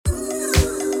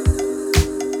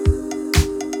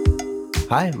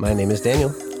Hi, my name is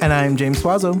Daniel. And I'm James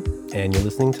Suazo. And you're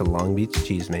listening to Long Beach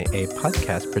Chisme, a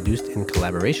podcast produced in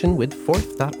collaboration with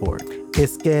Fourth.org.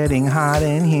 It's getting hot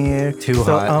in here. Too so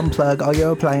hot. Unplug all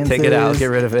your appliances. Take it out, get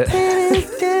rid of it.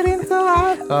 It's getting so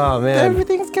hot. Oh, man.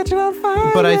 Everything's catching on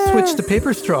fire. But I switched to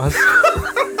paper straws.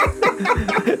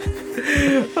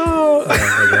 Oh, my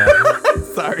God.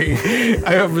 Sorry.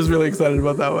 I was really excited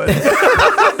about that one.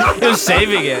 He was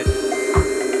saving it.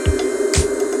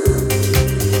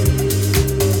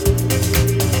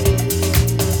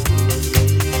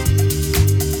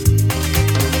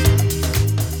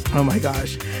 Oh my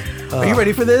gosh. Are you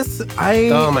ready for this?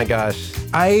 Oh my gosh.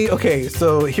 Okay,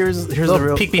 so here's the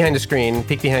real peek behind the screen,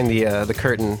 peek behind the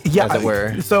curtain, as it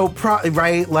were. So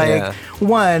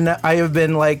one, I have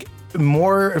been like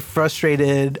more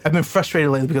frustrated. I've been frustrated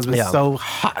lately because it's so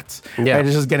hot. Yeah. Right?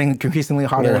 It's just getting increasingly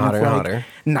hotter. Getting hotter and like hotter.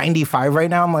 95 right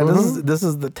now. I'm like, this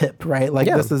is the tip, right? Like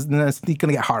it's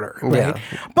gonna get harder, right? Yeah.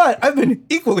 But I've been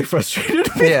equally frustrated.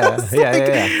 Because,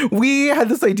 we had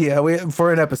this idea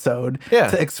for an episode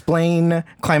to explain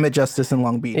climate justice in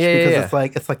Long Beach because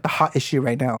it's like the hot issue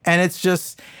right now, and it's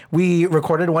just we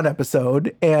recorded one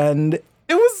episode and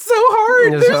it was so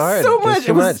hard. There's so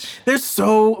much. There's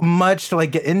so much to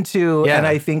like get into, and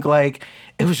I think like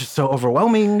it was just so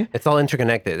overwhelming. It's all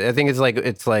interconnected. I think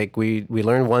it's like we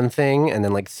learned one thing and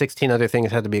then like 16 other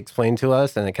things had to be explained to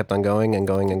us, and it kept on going and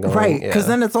going and going. Right, because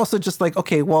then it's also just like,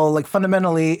 okay, well, like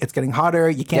fundamentally it's getting hotter,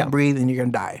 you can't breathe and you're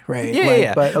gonna die, right?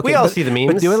 Yeah. But we all see the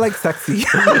memes. But do it like sexy.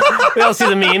 We all see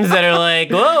the memes that are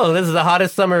like, whoa, this is the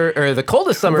hottest summer or the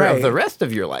coldest summer of the rest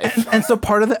of your life. And so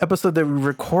part of the episode that we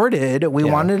recorded, we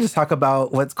wanted to talk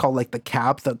about what's called like the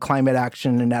CAP, the Climate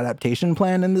Action and Adaptation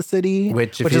Plan in the city.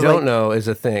 Which if you don't know, is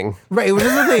a thing. Right, which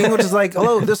is the thing, which is like,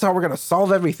 hello, this is how we're going to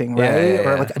solve everything, right? Yeah.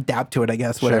 Or like adapt to it, I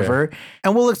guess, whatever. Sure.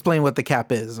 And we'll explain what the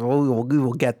CAP is.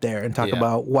 We'll get there and talk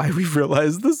about why we've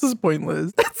realized this is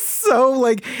pointless. It's so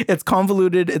like, it's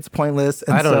convoluted, it's pointless.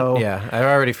 And I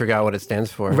already forgot what it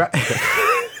stands for. Right.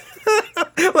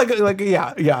 I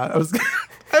was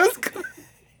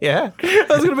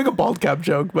going to make a bald cap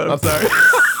joke, but I'm sorry.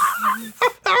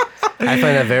 I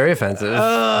find that very offensive.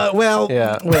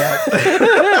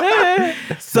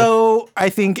 So I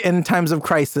think in times of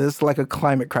crisis, like a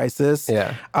climate crisis,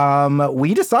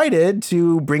 we decided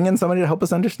to bring in somebody to help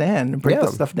us understand and break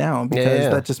this stuff down, because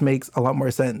that just makes a lot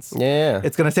more sense. Yeah.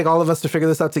 It's going to take all of us to figure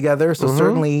this out together. So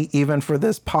certainly, even for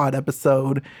this pod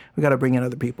episode, we got to bring in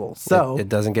other people. So it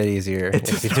doesn't get easier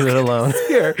if you do it alone.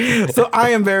 So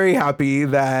I am very happy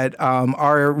that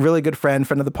our really good friend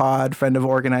of the pod, friend of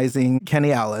organizing,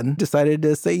 Kenny Allen, decided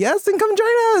to say yes and come join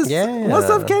us. Yeah. What's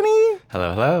up, Kenny?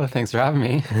 Hello. Thanks for having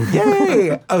me.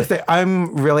 Yay.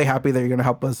 I'm really happy that you're going to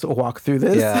help us walk through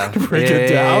this and break it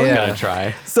down. Yeah. Gotta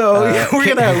try. So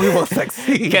we will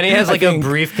succeed. Kenny has like a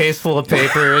briefcase full of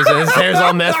papers and his hair's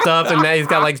all messed up, and now he's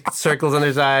got like circles under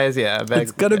his eyes. Yeah.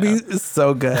 It's going to be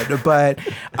so good. But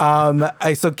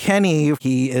so Kenny,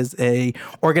 he is a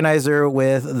organizer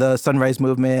with the Sunrise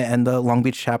Movement and the Long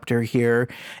Beach chapter here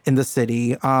in the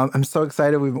city. I'm so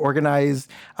excited. We've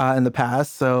organized in the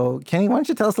past. So Kenny, why don't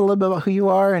you tell us a little bit about who you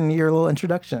are and your little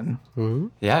introduction? Mm-hmm.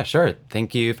 Yeah, sure.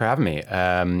 Thank you for having me.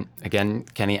 Again,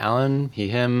 Kenny Allen, he,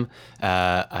 him.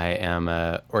 I am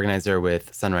an organizer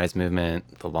with Sunrise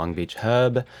Movement, the Long Beach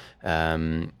Hub.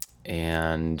 And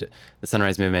the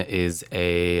Sunrise Movement is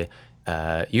a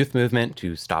youth movement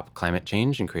to stop climate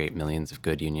change and create millions of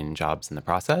good union jobs in the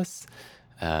process.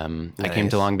 Nice. I came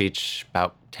to Long Beach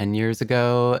about 10 years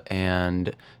ago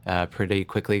and pretty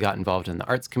quickly got involved in the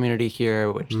arts community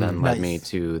here, which then led me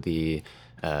to the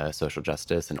social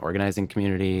justice and organizing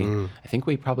community. I think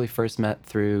we probably first met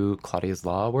through Claudia's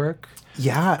law work.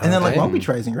 Yeah, and then like Long Beach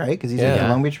Rising, right? Because he's doing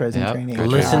Long Beach Rising training.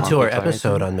 Listen to our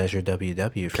episode on Measure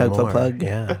WW for more. Plug.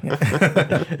 Yeah.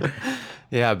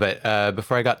 Yeah, but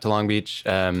before I got to Long Beach,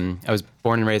 I was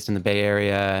born and raised in the Bay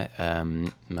Area.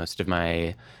 Most of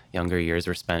my younger years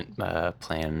were spent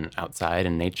playing outside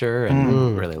in nature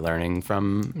and really learning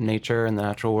from nature and the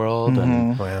natural world.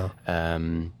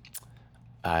 And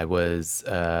I was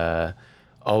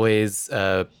always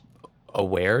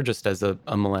aware, just as a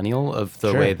millennial, of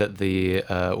the way that the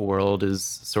world is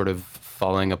sort of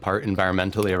falling apart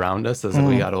environmentally around us as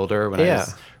we got older. When I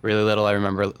was really little, I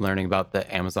remember learning about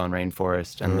the Amazon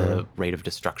rainforest and the rate of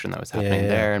destruction that was happening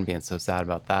there and being so sad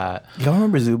about that. Y'all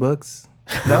remember Zoo Books?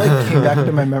 That like came back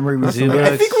to my memory recently.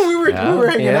 I think when we were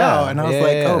hanging out, and I was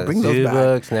like, "Oh, bring those back."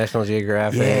 Books, National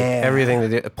Geographic, everything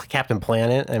to do. Captain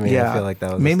Planet. I mean, I feel like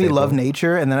that was made me love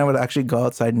nature, and then I would actually go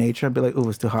outside nature and be like, "Oh,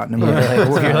 it's too hot in America."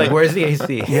 You're like, "Where's the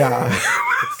AC?" Yeah.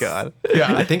 God.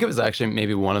 Yeah. I think it was actually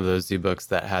maybe one of those zoo books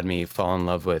that had me fall in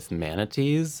love with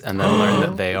manatees and then learn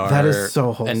that they are That is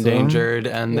so wholesome. endangered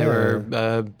and they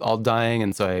were all dying.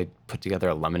 And so I put together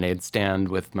a lemonade stand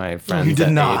with my friends You did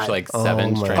at not. age like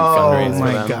 7 to try and Oh fundraise for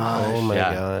my them. gosh. Oh my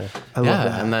Yeah. God. I love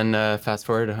that. And then fast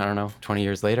forward, I don't know, 20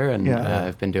 years later, and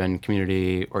I've been doing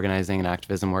community organizing and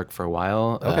activism work for a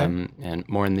while, and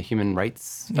more in the human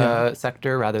rights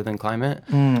sector rather than climate.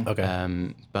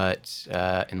 Okay. But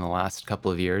in the last couple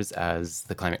of years, as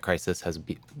the climate crisis has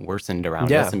worsened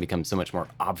around us and become so much more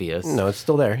obvious. No, it's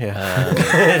still there. Yeah.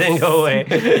 It didn't go away.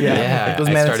 Yeah. Those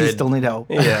I manatees started- still need help.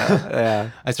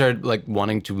 Yeah. I started like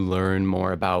wanting to learn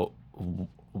more about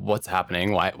what's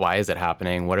happening, why is it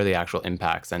happening, what are the actual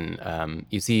impacts, and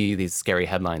you see these scary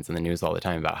headlines in the news all the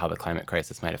time about how the climate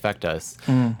crisis might affect us,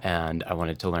 and I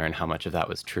wanted to learn how much of that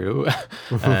was true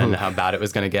and how bad it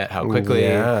was going to get, how quickly.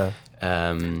 Yeah.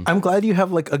 I'm glad you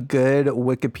have like a good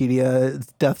Wikipedia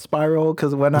death spiral,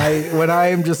 because when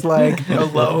I'm just like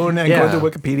alone and going to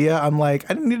Wikipedia, I'm like,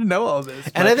 I didn't need to know all this.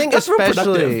 And I think that's real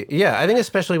productive.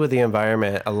 especially with the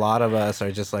environment, a lot of us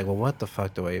are just like, well, what the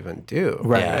fuck do I even do?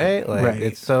 Right. Like Right.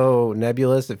 it's so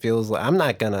nebulous. It feels like I'm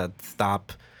not gonna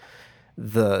stop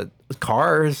the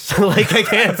cars. Like I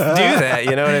can't do that.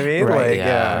 You know what I mean? Right. Like,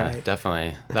 Yeah,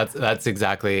 definitely. That's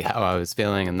exactly how I was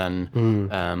feeling. And then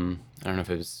I don't know if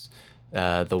it was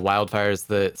the wildfires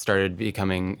that started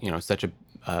becoming, such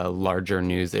a larger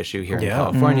news issue here in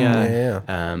California.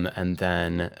 And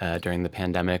then during the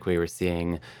pandemic, we were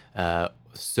seeing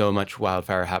so much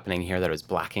wildfire happening here that it was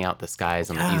blacking out the skies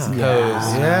on the East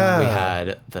Coast. Yeah. We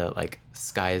had the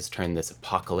skies turn this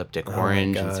apocalyptic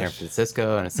orange in San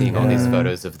Francisco, and seeing all these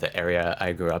photos of the area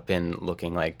I grew up in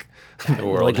looking like the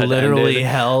world Like had literally ended.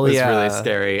 hell, It was yeah. really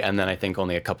scary. And then I think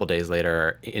only a couple days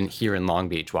later, here in Long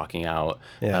Beach, walking out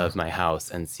of my house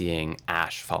and seeing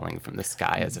ash falling from the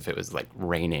sky as if it was like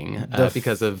raining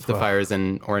because of the fires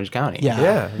in Orange County.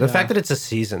 Yeah. The fact that it's a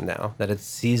season now, that it's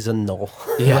seasonal.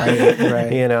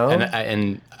 Right. You know?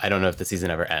 And I don't know if the season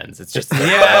ever ends. It's just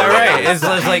yeah, right. It's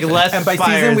just like less And by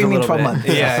fires season, we a mean little 12 bit. months.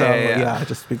 Yeah.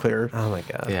 Just to be clear. Oh my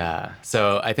God. Yeah.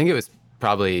 So I think it was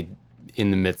probably in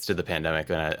the midst of the pandemic,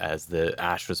 as the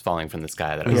ash was falling from the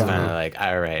sky, that I was finally like,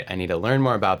 all right, I need to learn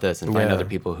more about this and find other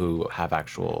people who have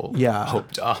actual hope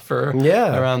to offer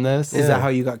around this. Is that how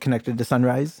you got connected to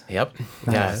Sunrise? Yep.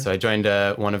 Yeah. So I joined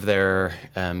one of their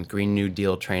Green New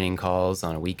Deal training calls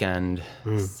on a weekend,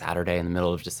 Saturday in the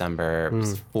middle of December. It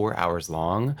was 4 hours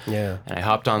long. Yeah. And I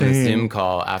hopped on the Zoom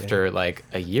call after like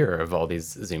a year of all these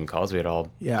Zoom calls. We had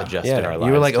all adjusted our lives.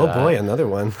 You were like, to oh that. boy, another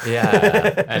one.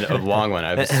 Yeah, and a long one.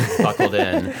 I was buckled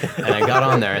in, and I got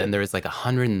on there, and there was like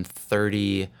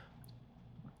 130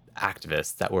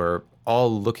 activists that were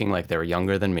all looking like they were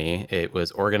younger than me. It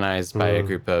was organized by a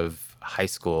group of high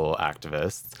school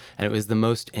activists, and it was the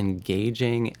most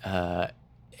engaging,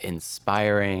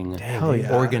 inspiring,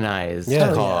 organized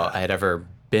call I had ever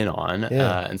been on.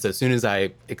 And so as soon as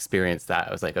I experienced that,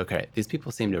 I was like, okay, these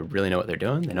people seem to really know what they're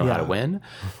doing. They know how to win.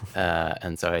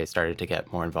 And so I started to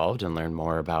get more involved and learn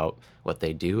more about what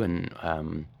they do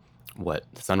and what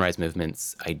the Sunrise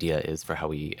Movement's idea is for how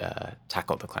we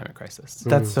tackle the climate crisis.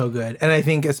 That's so good. And I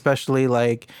think especially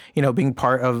being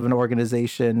part of an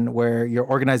organization where you're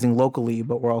organizing locally,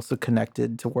 but we're also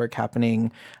connected to work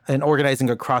happening and organizing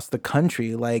across the country.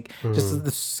 Just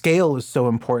the scale is so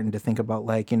important to think about,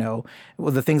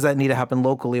 the things that need to happen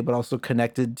locally, but also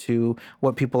connected to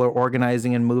what people are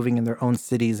organizing and moving in their own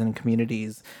cities and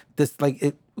communities.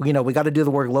 We got to do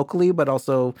the work locally, but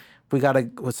also we got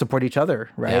to support each other,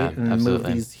 right? Yeah, and absolutely.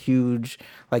 move these huge,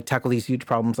 tackle these huge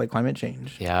problems like climate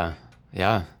change. Yeah.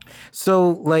 So,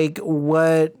 what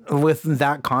with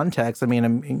that context? I mean,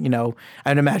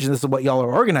 I'd imagine this is what y'all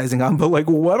are organizing on, but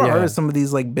what are some of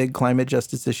these big climate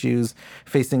justice issues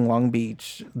facing Long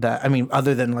Beach? That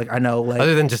other than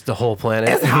other than just the whole planet.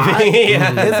 it's hot.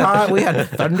 It's hot. We had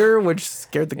thunder, which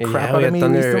scared the crap out of me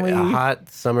thunder, recently. a hot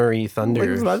summery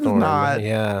thunderstorm.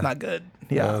 Not good.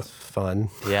 Yeah. That was fun.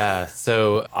 Yeah.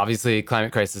 So obviously,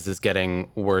 climate crisis is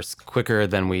getting worse quicker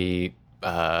than we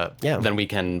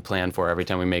can plan for. Every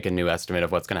time we make a new estimate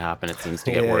of what's going to happen, it seems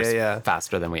to get worse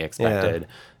faster than we expected.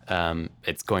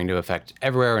 It's going to affect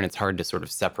everywhere, and it's hard to sort of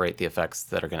separate the effects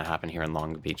that are going to happen here in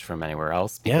Long Beach from anywhere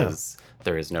else because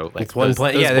There is no like it's one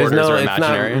place. Yeah, there's no. It's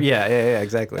imaginary. not, yeah,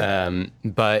 exactly.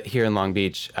 But here in Long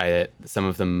Beach, some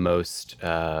of the most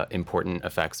important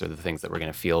effects, or the things that we're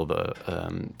going to feel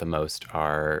the most,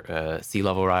 are sea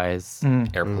level rise,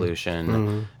 air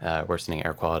pollution, worsening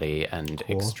air quality, and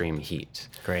extreme heat.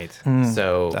 Great.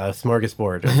 So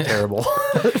smorgasbord. Terrible.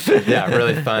 yeah,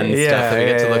 really fun stuff that we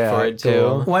get to look forward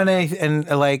to.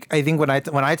 I think when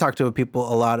I talk to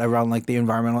people a lot around like the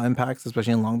environmental impacts,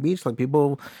 especially in Long Beach, like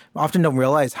people often don't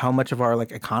realize how much of our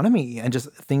like economy and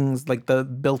just things like the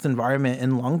built environment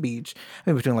in Long Beach, I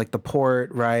mean, between like the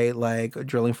port, right, like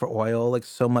drilling for oil, like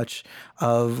so much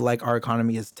of like our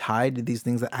economy is tied to these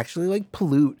things that actually like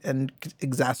pollute and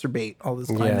exacerbate all this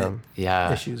climate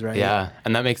issues, right? Yeah,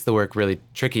 and that makes the work really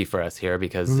tricky for us here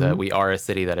because we are a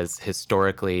city that has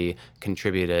historically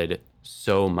contributed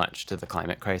so much to the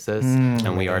climate crisis,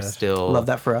 and we are still love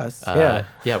that for us.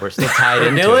 We're still tied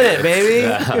into doing it, baby.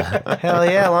 Hell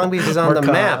yeah, Long Beach is on the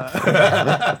map.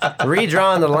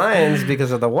 Redrawing the lines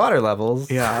because of the water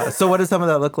levels. Yeah. So what does some of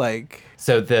that look like?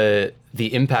 So the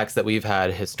impacts that we've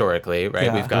had historically, right?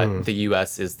 Yeah. We've got the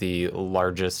U.S. is the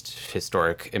largest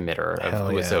historic emitter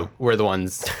of, so we're the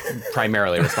ones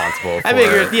primarily responsible for. I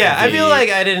figured, I feel like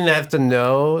I didn't have to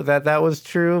know that was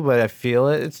true, but I feel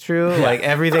it's true. Like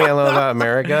everything I love about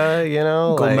America, you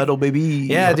know, gold medal, baby.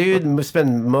 Yeah, dude, we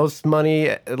spend most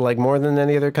money, like more than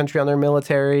any other country on their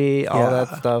military, all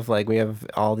that stuff. Like we have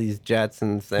all these jets,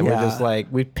 and we're just like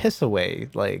we piss away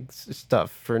like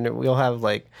stuff we'll have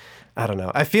like. I don't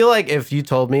know. I feel like if you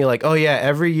told me like, oh yeah,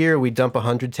 every year we dump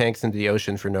 100 tanks into the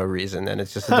ocean for no reason, and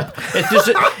it's just a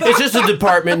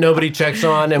department nobody checks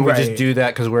on, and we just do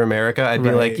that because we're America, I'd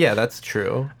be like, yeah, that's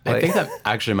true. Like, I think that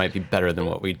actually might be better than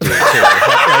what we do too.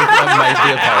 That might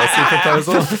be a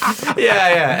policy proposal.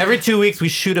 Yeah. Every 2 weeks we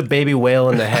shoot a baby whale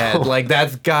in the head. Like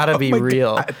that's gotta be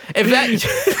real. God.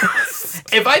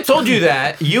 If I told you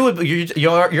that,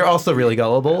 you're also really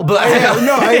gullible. But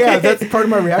that's part of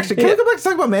my reaction. Can we go back to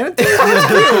talk about manatees?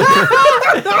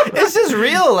 It's just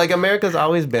real. Like America's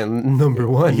always been number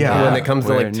one when it comes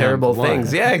to like terrible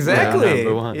things. Yeah, exactly.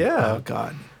 Number one. Yeah. Oh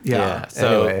God. Yeah.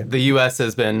 So the U.S.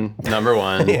 has been number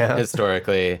one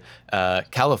historically.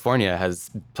 California has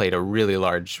played a really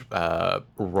large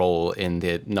role in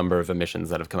the number of emissions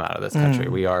that have come out of this country.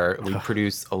 We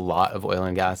produce a lot of oil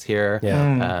and gas here.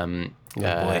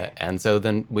 Yeah. And so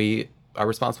then we are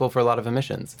responsible for a lot of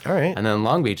emissions. All right. And then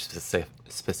Long Beach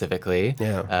specifically,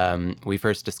 we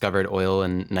first discovered oil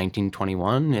in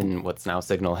 1921 in what's now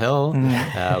Signal Hill.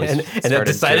 And it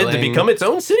decided to become its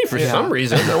own city for some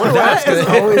reason. That is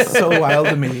always so wild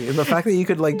to me. The fact that you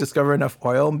could like discover enough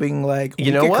oil and being like,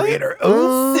 you know what? Create our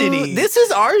own city. This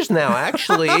is ours now,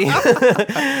 actually.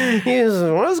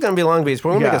 It's going to be Long Beach.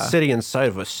 We're going to make a city inside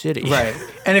of a city. Right.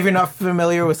 And if you're not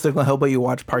familiar with Signal Hill, but you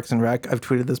watch Parks and Rec, I've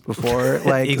tweeted this before.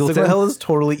 Like Signal Hill is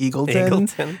totally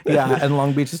Eagleton. Yeah, and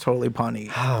Long Beach is totally Pawnee.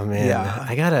 Oh man,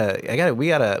 we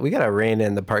gotta rein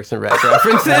in the Parks and Rec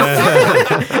references.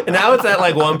 Now it's at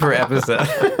like one per episode.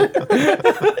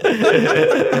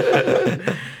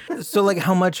 So like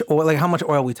how much oil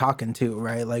are we talking too,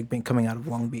 right? Like coming out of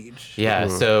Long Beach. Yeah.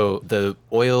 So the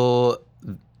oil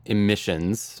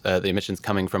emissions, the emissions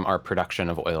coming from our production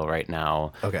of oil right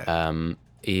now. Okay.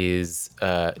 Is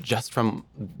just from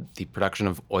the production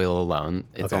of oil alone,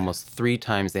 it's almost 3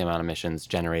 times the amount of emissions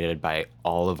generated by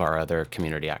all of our other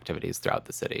community activities throughout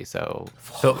the city. So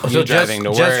you driving to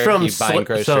work, you buying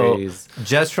groceries. So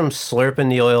just from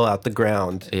slurping the oil out the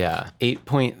ground. Yeah,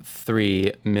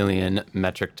 8.3 million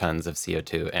metric tons of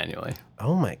CO2 annually.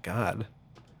 Oh my God.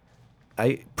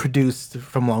 I produced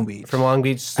from Long Beach.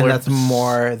 And that's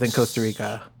more than Costa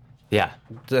Rica. Yeah.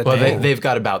 Well, they've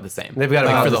got about the same. They've got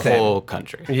about for the the whole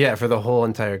country. Yeah, for the whole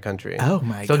entire country. Oh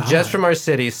my God. So just from our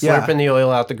city, slurping the oil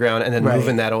out the ground and then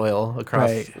moving that oil across.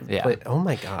 Right. Yeah. Oh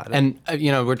my God. And,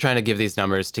 we're trying to give these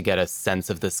numbers to get a sense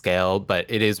of the scale, but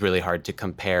it is really hard to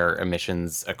compare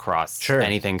emissions across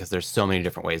anything because there's so many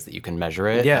different ways that you can measure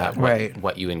it. Yeah.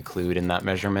 What you include in that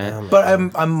measurement.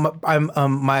 But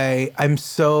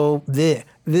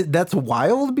that's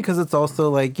wild because it's also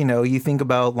like, you think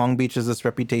about Long Beach as this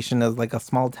reputation as like a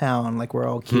small town, like we're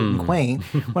all cute and quaint.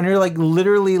 When you're like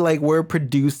literally like we're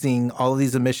producing all of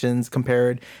these emissions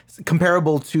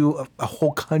comparable to a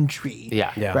whole country.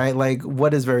 Yeah. Right? Like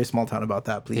what is very small town about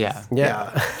that, please?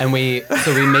 Yeah. And we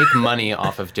make money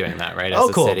off of doing that, right?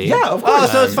 As cool. a city. Yeah, of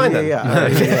course. So it's fine then.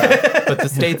 Yeah. But the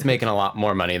state's making a lot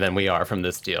more money than we are from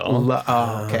this deal.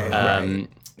 Okay. Right.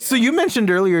 So you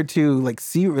mentioned earlier too, like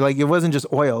it wasn't just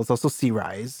oil; it's also sea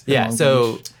rise. Yeah.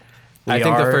 So I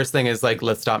think the first thing is like,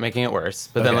 let's stop making it worse.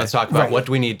 But then let's talk about what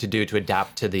do we need to do to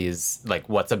adapt to these, like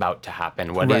what's about to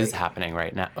happen, what is happening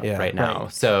right now.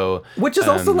 Right. So, which is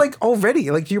also like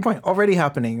already, like to your point, already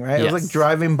happening, right? I was like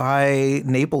driving by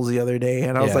Naples the other day,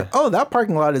 and I was like, oh, that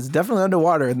parking lot is definitely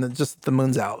underwater, and then just the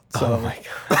moon's out. So. Oh my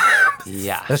god.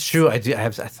 Yeah, that's true. I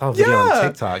saw a video on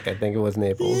TikTok. I think it was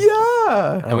Naples.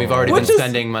 Yeah, and we've already been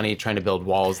spending money trying to build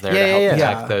walls there to help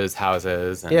protect those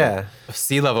houses. And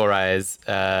sea level rise.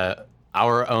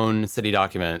 Our own city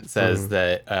document says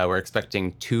that we're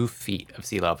expecting 2 feet of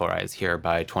sea level rise here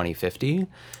by 2050,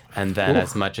 and then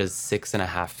as much as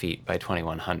 6.5 feet by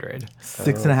 2100.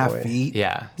 6.5 feet.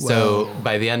 Yeah. Whoa. So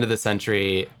by the end of the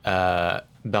century,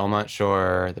 Belmont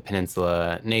Shore, the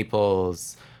peninsula,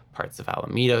 Naples, parts of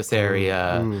Alamitos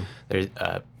area. There's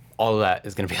all of that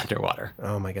is going to be underwater.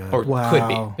 Oh my god! Or could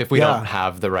be if we don't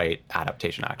have the right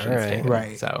adaptation actions taken.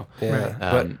 Right. So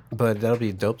but that'll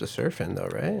be dope to surf in though,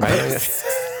 right? Right.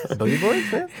 Boogie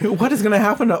boards, man. What is going to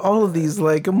happen to all of these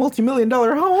like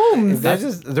multi-million-dollar homes?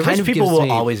 The rich people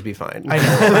will always be fine. I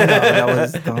know.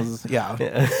 That was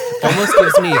Almost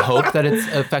gives me hope that it's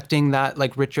affecting that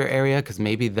like richer area, because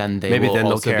maybe then they'll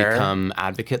also become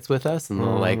advocates with us, and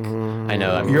they'll like. I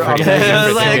know I'm pretty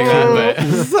thinking that,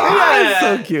 but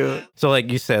so cute. So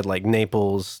like you said, like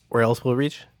Naples, where else will it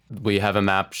reach? We have a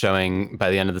map showing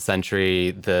by the end of the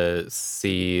century, the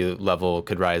sea level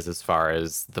could rise as far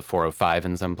as the 405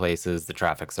 in some places, the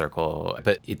traffic circle.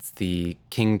 But it's the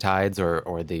king tides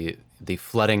or the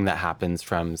flooding that happens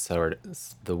from sort of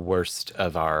the worst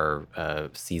of our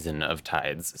season of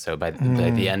tides. So by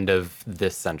the end of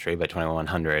this century, by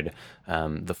 2100,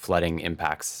 the flooding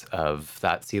impacts of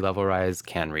that sea level rise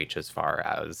can reach as far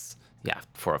as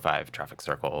 405 traffic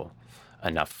circle.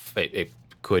 Enough it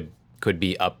could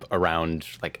be up around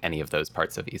like any of those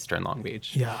parts of eastern Long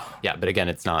Beach. Yeah, but again,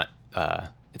 it's not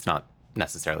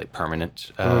necessarily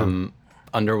permanent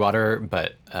underwater,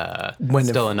 but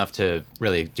still enough to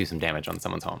really do some damage on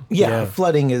someone's home. Yeah,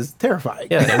 flooding is terrifying.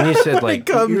 Yeah, and you said like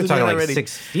you were talking like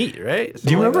 6 feet, right? Do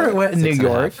you remember when in New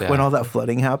York when all that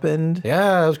flooding happened?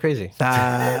 Yeah, that was crazy.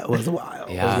 That was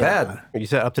wild. Yeah, it was bad. You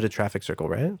said up to the traffic circle,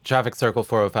 right? Traffic circle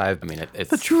 405. I mean,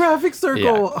 it's the traffic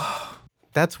circle. Yeah.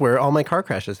 That's where all my car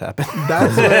crashes happen.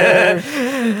 That's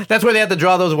where they had to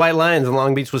draw those white lines, and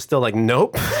Long Beach was still like,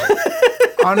 nope.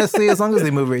 Honestly, as long as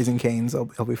they move Raising Cane's, I'll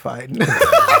be fine.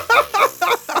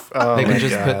 They can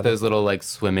just put those little like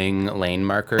swimming lane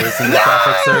markers in the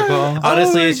traffic circle.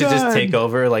 Honestly, it should just take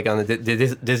over like on the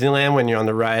Disneyland when you're on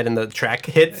the ride and the track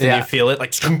hits and you feel it like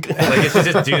it should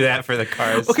just do that for the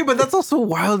cars. Okay, but that's also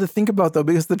wild to think about though,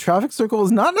 because the traffic circle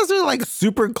is not necessarily like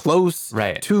super close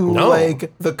to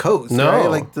like the coast, right?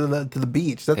 Like to the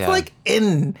beach. That's like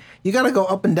you got to go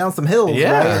up and down some hills,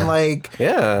 right? And like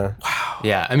wow.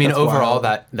 Yeah, I mean overall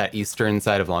that eastern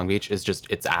side of Long Beach is just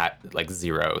it's at like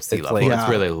zero sea level. It's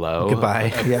really low.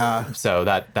 Goodbye. So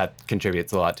that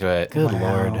contributes a lot to it. Good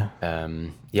Lord.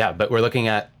 But we're looking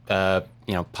at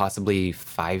possibly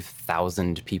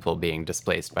 5,000 people being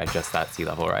displaced by just that sea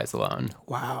level rise alone.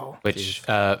 Wow. Which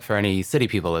for any city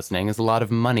people listening is a lot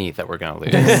of money that we're going to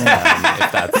lose.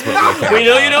 If that's what we care We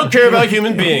know about. you don't care about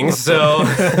human beings, so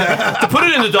to put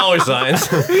it into dollar signs.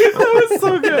 That was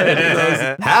so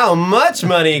good. How much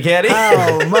money, Kenny?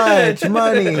 How much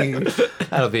money?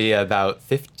 That'll be about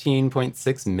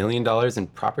 $15.6 million in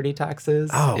property taxes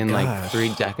in like 3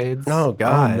 decades. Oh,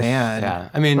 God. Oh, man. Yeah.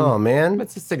 I mean,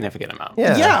 it's a significant amount.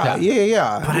 Yeah.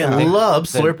 But I love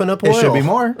slurping up oil. It should be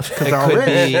more because they're all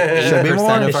rich. It should be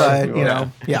more, but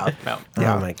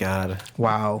Oh my God.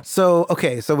 Wow. So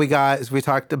we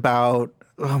talked about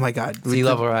sea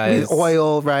level rise,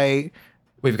 oil, right?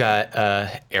 We've got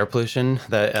air pollution.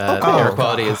 The air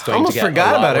quality is going to get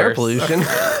forgot a lot about air worse. pollution.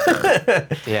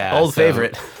 Old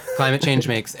favorite. Climate change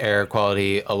makes air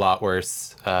quality a lot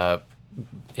worse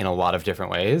in a lot of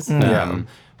different ways.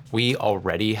 We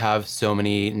already have so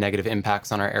many negative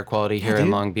impacts on our air quality here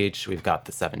in Long Beach. We've got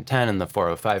the 710 and the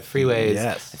 405 freeways.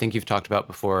 Yes. I think you've talked about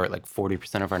before, like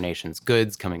 40% of our nation's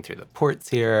goods coming through the ports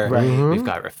here. Right. We've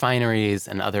got refineries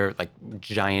and other like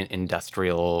giant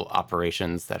industrial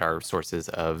operations that are sources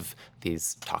of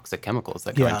these toxic chemicals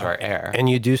that go into our air. And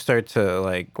you do start to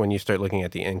like, when you start looking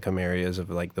at the income areas of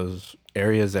like those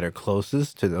areas that are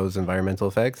closest to those environmental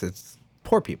effects, it's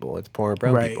poor people. It's poor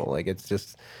brown people. Like it's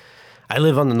just... I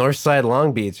live on the north side of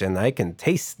Long Beach, and I can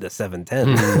taste the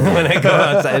 710 when I go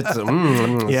outside.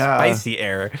 It's spicy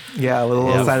air. Yeah, a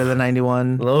little side of the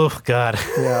 91. Oh, God.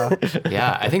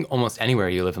 Yeah, I think almost anywhere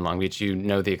you live in Long Beach, you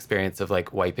know the experience of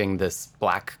like wiping this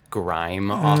black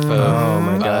grime off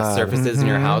of surfaces in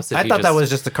your house. I thought that was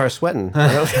just the car sweating.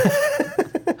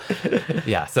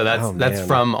 Yeah, so that's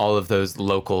from all of those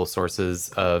local sources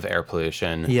of air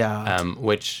pollution. Yeah.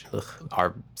 Which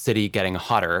our city getting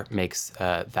hotter makes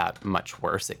that much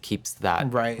worse. It keeps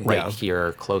that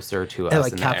here closer to us. It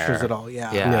like in captures the air. it all.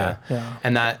 Yeah. Yeah.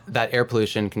 And that air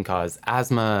pollution can cause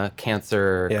asthma,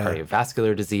 cancer,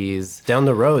 cardiovascular disease. Down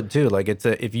the road too. Like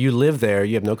if you live there,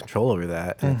 you have no control over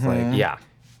that. And it's like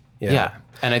Yeah.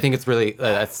 And I think it's really,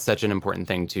 that's such an important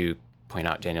thing to point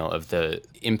out, Daniel, of the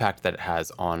impact that it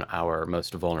has on our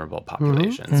most vulnerable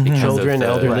populations. Because children,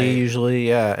 elderly,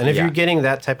 usually, And if you're getting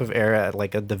that type of air at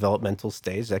like a developmental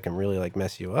stage, that can really like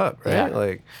mess you up,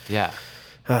 right?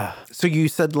 So you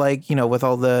said like, with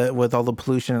all the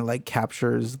pollution, it like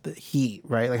captures the heat,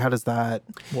 right? Like how does that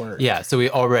work? Yeah, so we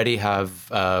already have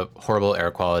horrible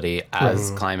air quality as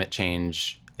climate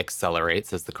change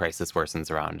accelerates, as the crisis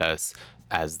worsens around us,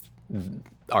 as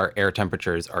our air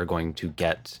temperatures are going to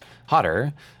get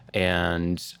hotter.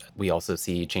 And we also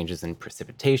see changes in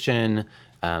precipitation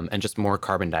and just more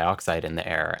carbon dioxide in the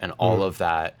air. And all of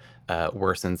that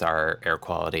worsens our air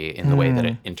quality in the way that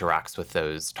it interacts with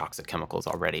those toxic chemicals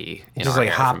already in just our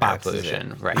like air hot from air boxes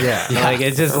pollution. Right. Yeah. Like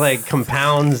it just like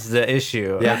compounds the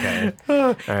issue. Yeah.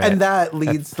 Okay. And that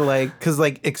leads to like, because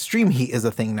like extreme heat is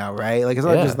a thing now, right? Like it's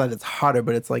not just that it's hotter,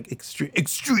 but it's like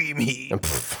extreme heat.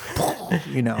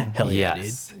 Hell yeah,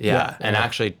 yes. Dude. Yeah. And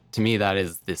actually, to me, that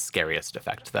is the scariest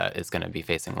effect that is going to be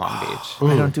facing Long Beach.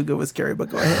 I don't do good with scary, but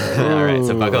go ahead. All right,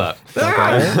 so buckle up.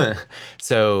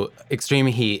 So extreme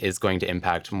heat is going to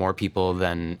impact more people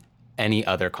than any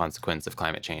other consequence of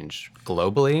climate change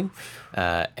globally,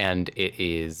 and it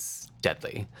is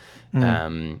deadly.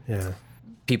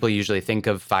 People usually think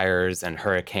of fires and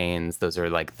hurricanes. Those are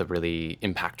like the really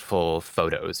impactful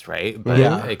photos, right? But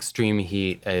extreme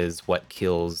heat is what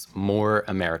kills more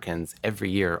Americans every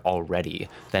year already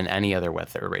than any other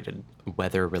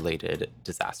weather-related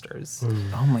disasters.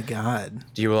 Oh my God.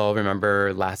 Do you all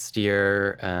remember last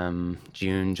year,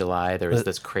 June, July, there was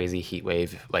this crazy heat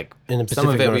wave, like in the Pacific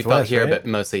some of it we felt here, right? but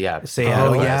mostly,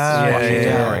 Seattle,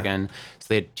 Washington, Oregon. So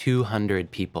they had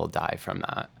 200 people die from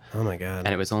that. Oh my God.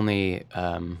 And it was only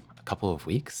a couple of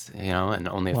weeks, and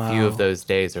only a few of those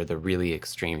days are the really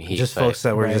extreme heat. Just folks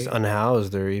that were just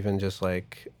unhoused, or even just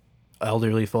like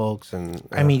elderly folks. And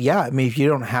I mean, if you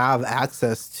don't have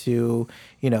access to,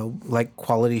 like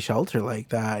quality shelter like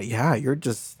that,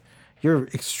 you're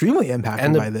extremely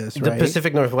impacted by this, right? The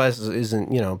Pacific Northwest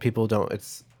isn't, people don't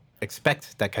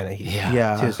expect that kind of heat.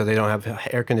 Yeah. Too, so they don't have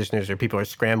air conditioners, or people are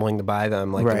scrambling to buy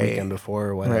them like the weekend before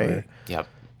or whatever. Right. Yep.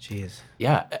 Jeez.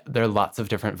 Yeah, there are lots of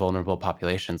different vulnerable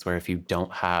populations where if you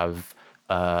don't have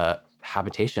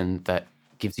habitation that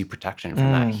gives you protection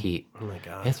from that heat, oh my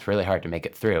God, it's really hard to make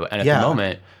it through. And at the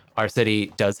moment, our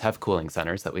city does have cooling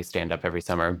centers that we stand up every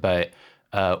summer, but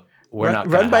we're not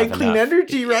run by clean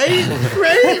energy, right?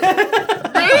 Right?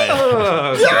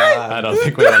 Oh, God. I don't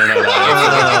think we want to know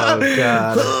that. Oh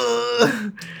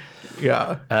God.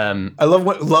 Yeah. I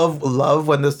love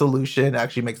when the solution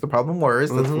actually makes the problem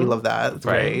worse. We love that. That's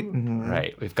great.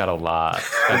 Right. We've got a lot.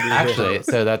 Actually,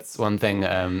 so that's one thing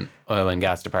Oil and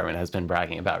Gas Department has been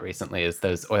bragging about recently is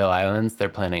those oil islands. They're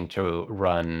planning to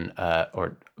run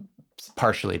or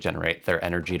partially generate their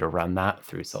energy to run that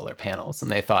through solar panels. And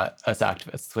they thought us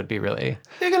activists would be really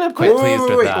quite pleased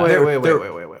with that. Wait.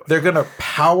 They're going to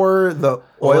power the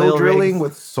oil drilling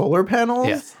with solar panels?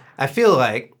 Yes. I feel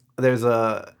like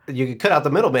you could cut out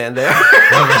the middleman there. They're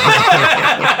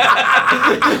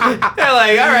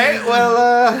like, all right,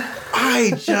 well,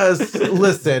 I just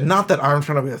listen. Not that I'm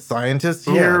trying to be a scientist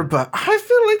here, but I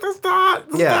feel like that's not.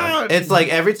 It's like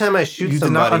every time I shoot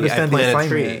somebody, I plant a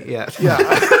tree. Yeah.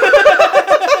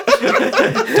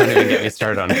 Don't even get me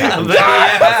started on Captain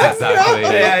That's exactly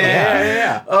it.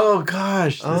 Yeah. Oh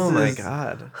gosh. Oh my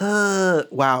God.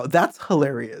 Wow, that's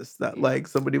hilarious. That like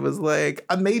somebody was like,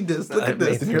 I made this. Look at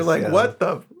this, and you're like, what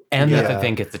the? And that I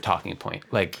think it's a talking point.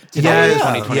 Like today,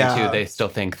 2022, they still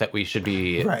think that we should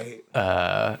be right.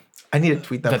 I need to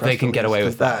tweet that. That they can get away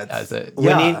with that as a.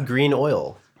 We need green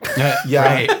oil.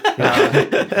 Right.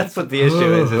 That's what the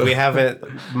issue is we haven't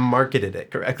marketed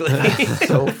it correctly.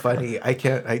 So funny. I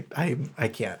can't.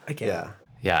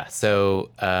 Yeah. So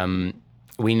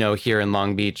we know here in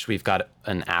Long Beach, we've got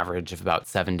an average of about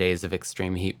 7 days of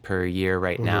extreme heat per year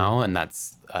right now. And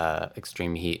that's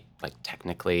extreme heat, like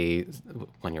technically,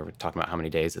 when you're talking about how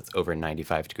many days, it's over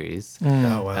 95 degrees.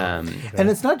 Oh, wow. And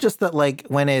it's not just that like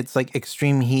when it's like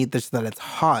extreme heat, just that it's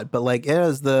hot, but like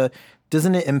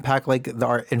doesn't it impact like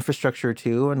our infrastructure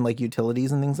too and like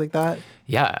utilities and things like that?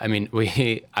 Yeah, I mean,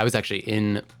 I was actually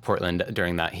in Portland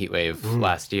during that heat wave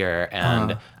last year,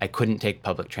 and I couldn't take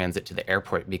public transit to the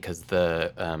airport because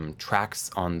the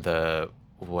tracks on the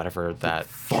whatever that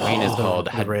terrain is called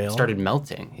had started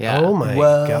melting. Yeah. Oh my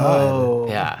God.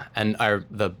 Yeah.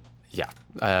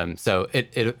 And so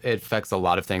it affects a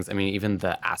lot of things. I mean, even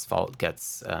the asphalt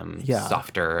gets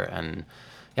softer, and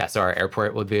so our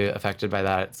airport will be affected by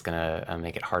that. It's gonna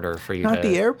make it harder for you. Not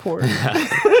the airport.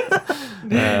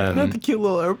 Not the cute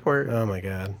little airport. Oh my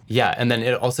God. Yeah, and then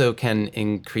it also can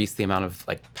increase the amount of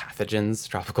like pathogens,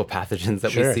 tropical pathogens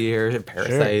that we see here,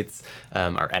 parasites.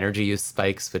 Our energy use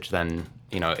spikes, which then,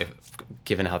 if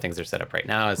given how things are set up right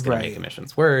now, is going to make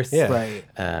emissions worse. Yeah. Right.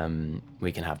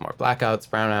 We can have more blackouts,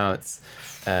 brownouts.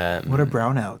 What are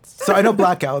brownouts? So I know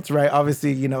blackouts, right?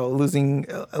 Obviously, losing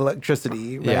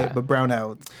electricity, right? Yeah. But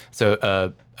brownouts.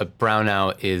 So a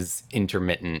brownout is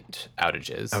intermittent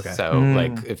outages. Okay. So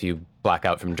like if you black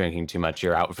out from drinking too much,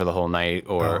 you're out for the whole night,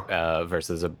 or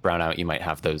versus a brownout, you might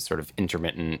have those sort of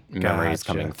intermittent memories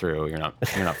coming through. You're not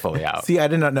fully out. See, I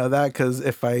did not know that, because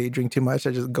if I drink too much,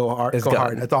 I just go hard. It's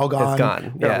all gone. It's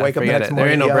gone. Yeah, wake up next morning. There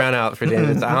ain't no brownout for days.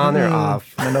 It's on or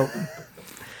off. Nope.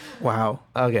 Wow.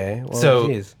 Okay. Well, So,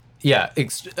 geez.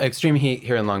 extreme heat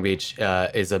here in Long Beach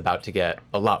is about to get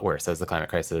a lot worse as the climate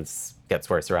crisis gets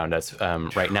worse around us.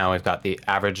 Right now, we've got the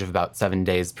average of about 7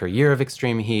 days per year of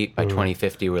extreme heat. By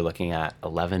 2050, we're looking at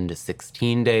 11 to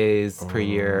 16 days per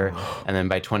year. And then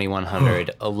by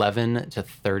 2100, 11 to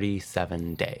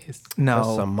 37 days. No.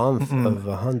 That's a month of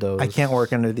a hundo. I can't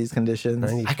work under these conditions.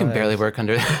 95. I can barely work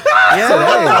under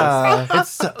Yeah. It's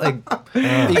so, like,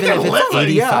 even if it's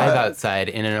 85 outside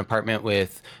in an apartment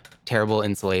with terrible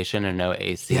insulation and no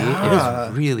AC, it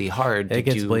is really hard to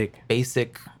do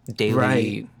basic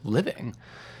daily living.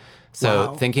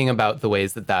 So thinking about the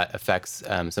ways that affects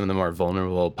some of the more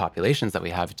vulnerable populations that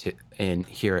we have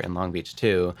here in Long Beach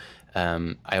too,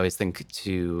 I always think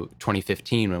to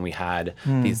 2015 when we had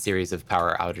these series of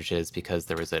power outages because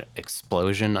there was an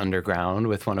explosion underground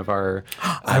with one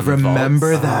I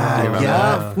remember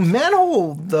that.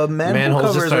 Manhole. The manhole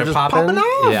covers just are just popping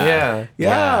off.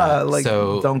 Yeah. Like,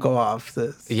 so, don't go off,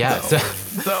 sis. Yeah. So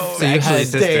you had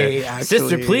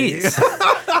sister, please.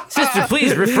 Sister,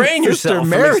 please refrain yourself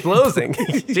from exploding.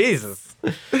 Jesus.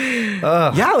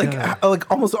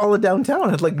 Like almost all of downtown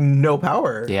had like no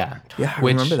power. Yeah, I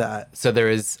remember that. So there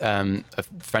is a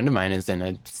friend of mine is in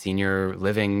a senior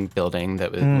living building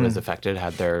that was affected,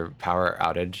 had their power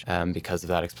outage because of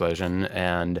that explosion,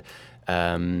 and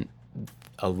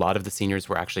a lot of the seniors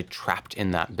were actually trapped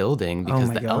in that building because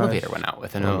the elevator went out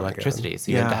with no electricity.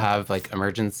 So you had to have like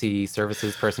emergency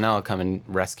services personnel come and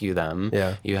rescue them.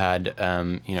 Yeah. You had,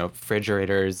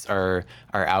 refrigerators are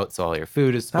out, so all your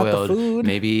food is spoiled. Not the food.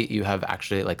 Maybe you have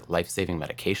actually like life-saving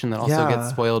medication that also gets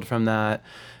spoiled from that.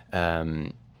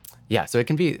 So it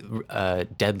can be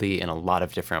deadly in a lot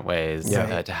of different ways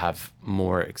to have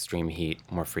more extreme heat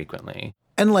more frequently.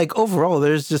 And like overall,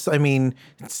 there's just,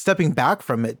 stepping back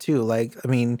from it too. Like,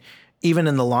 even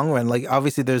in the long run, like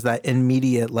obviously there's that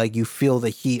immediate, like you feel the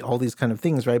heat, all these kind of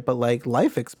things, right? But like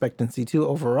life expectancy too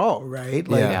overall, right?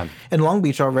 Like in Long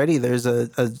Beach already, there's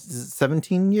a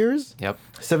 17 years? Yep.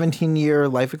 17-year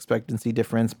life expectancy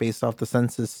difference based off the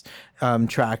census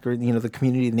tract or, the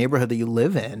community, neighborhood that you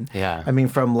live in. Yeah.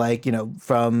 From like,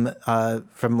 from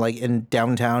like in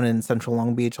downtown and central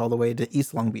Long Beach all the way to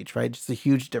East Long Beach, right? Just a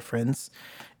huge difference.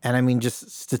 And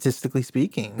just statistically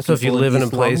speaking. So if you live in a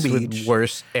place with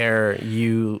worse air,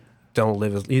 you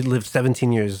live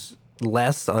 17 years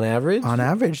less on average? On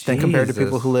average than compared to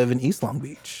people who live in East Long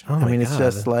Beach. Oh my God. It's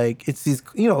just like, it's these,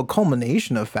 a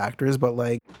culmination of factors, but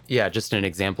like. Yeah, just an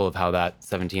example of how that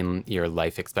 17-year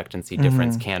life expectancy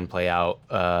difference can play out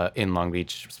in Long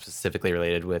Beach, specifically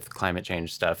related with climate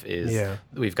change stuff, is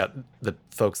we've got the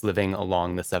folks living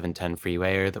along the 710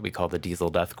 freeway that we call the diesel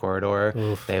death corridor.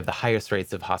 Oof. They have the highest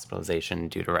rates of hospitalization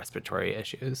due to respiratory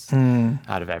issues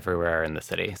out of everywhere in the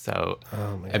city. So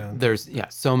there's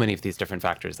so many of these different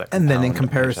factors that and then in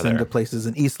comparison to places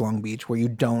in East Long Beach where you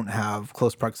don't have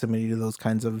close proximity to those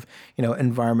kinds of,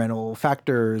 environmental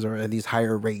factors or these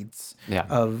higher rates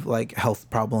of like health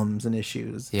problems and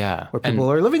issues. Yeah. Where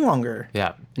people are living longer.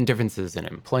 Yeah. And differences in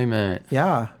employment.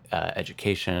 Yeah.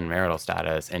 Education, marital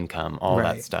status, income, all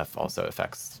that stuff also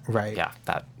affects that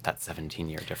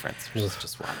 17-year difference, which is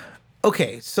just wild.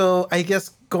 Okay, so I guess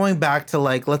going back to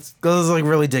like let's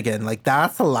really dig in. Like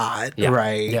that's a lot,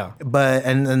 right? Yeah. But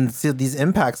and see these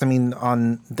impacts.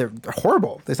 They're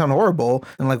horrible. They sound horrible.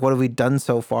 And like, what have we done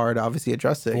so far to obviously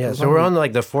address it? Yeah. So we're on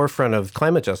like the forefront of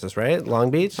climate justice, right? Long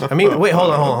Beach. Wait,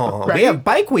 hold on. Right? We have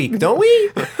Bike Week, don't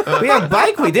we? We have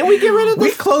Bike Week. Didn't we get rid of this?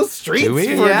 We closed streets. Do we?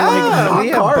 For, yeah. like, we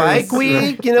have cars. Bike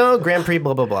Week. Grand Prix,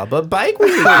 blah blah blah. But Bike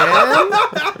Week, man.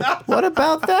 What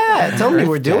about that? Tell me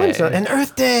we're doing something. And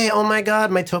Earth Day. Oh my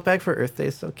God, my tote bag for Earth Day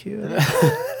is so cute.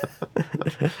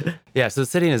 Yeah, so the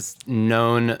city has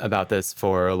known about this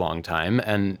for a long time,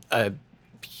 and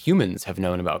humans have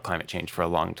known about climate change for a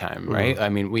long time, right? I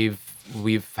mean, we've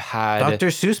had Dr.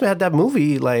 Seuss had that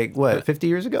movie like what 50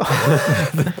 years ago.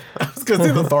 I was gonna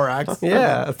say the thorax.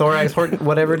 Yeah, thorax,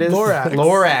 whatever it is.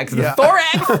 Lorax. The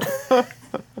thorax.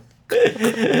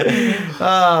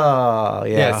 Oh,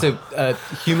 yeah. Yeah, so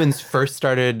humans first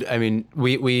started, I mean,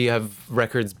 we have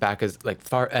records back as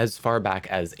far back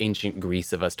as ancient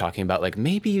Greece of us talking about like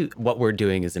maybe what we're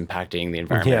doing is impacting the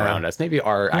environment around us. Maybe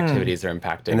our activities are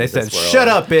impacting And they this said, world. "Shut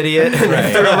up, idiot."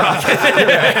 Right. Threw a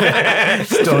rocket.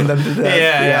 Stoned them to death.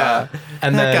 Yeah.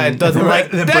 And that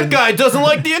then guy doesn't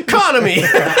like the economy.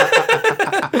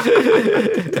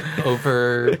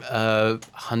 over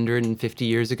 150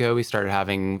 years ago, we started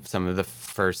having some of the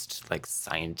first like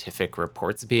scientific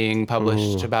reports being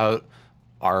published about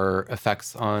our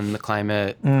effects on the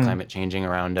climate changing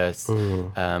around us.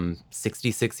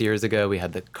 66 years ago, we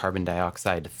had the carbon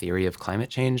dioxide theory of climate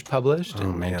change published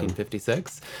in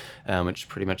 1956, which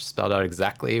pretty much spelled out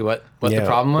exactly what the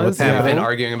problem was. We've been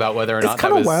arguing about whether or not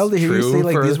that was true. It's kind of wild to hear you say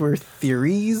like these were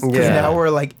theories, because now we're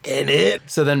like in it.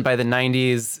 So then by the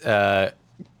 90s,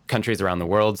 countries around the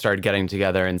world started getting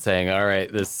together and saying, all right,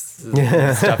 this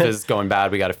stuff is going bad.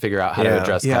 We got to figure out how to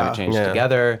address climate change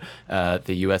together.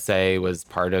 The USA was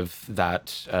part of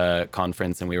that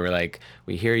conference, and we were like,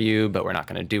 we hear you, but we're not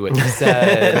going to do what you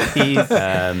said. Peace.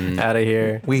 Out of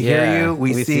here. We hear you.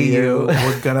 We see you.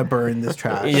 We're going to burn this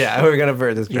trash. Yeah, we're going to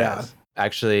burn this trash.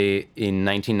 Actually, in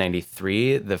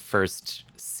 1993, the first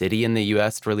city in the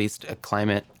U.S. released a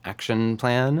climate action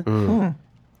plan.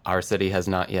 Our city has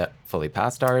not yet fully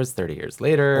passed ours 30 years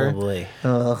later.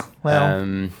 Oh, boy.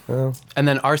 And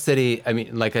then our city, I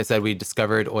mean, like I said, we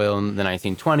discovered oil in the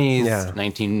 1920s.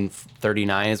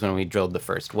 1939 is when we drilled the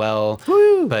first well.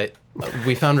 Woo! But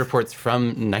we found reports from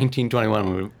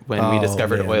 1921 when we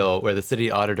discovered oil, where the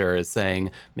city auditor is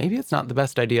saying, maybe it's not the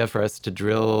best idea for us to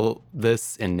drill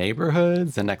this in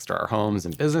neighborhoods and next to our homes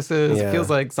and businesses. It feels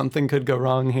like something could go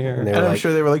wrong here. And I'm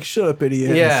sure they were like, shut up,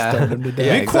 idiot. Yeah. And stoned him to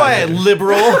death. Be quiet,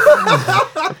 liberal.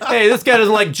 Hey, this guy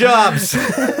doesn't like jobs. I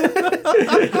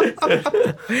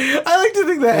like to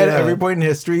think that at every point in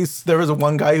history, there was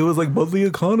one guy who was like, but the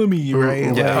economy,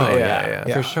 right? Yeah,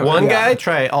 for sure. One guy,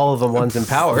 try all of the ones in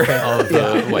power. All of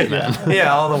the white men.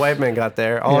 Yeah, all the white men got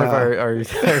there. All of our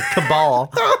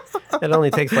cabal. It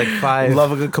only takes like 5.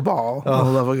 Love a good cabal.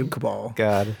 Love a good cabal.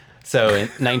 God. So in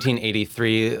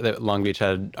 1983, Long Beach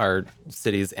had our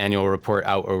city's annual report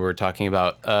out where we're talking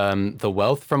about the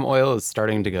wealth from oil is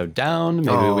starting to go down.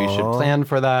 Maybe we should plan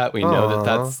for that. We know that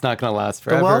that's not going to last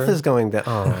forever. The wealth is going down.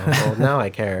 Oh, well, now I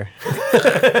care.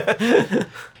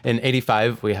 In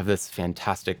 85, we have this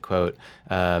fantastic quote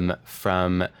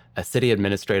from a city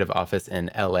administrative office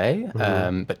in LA,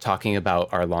 but talking about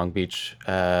our Long Beach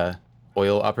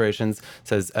oil operations.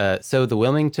 Says, so the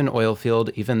Wilmington oil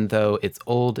field, even though it's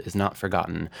old, is not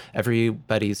forgotten.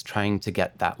 Everybody's trying to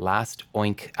get that last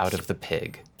oink out of the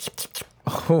pig.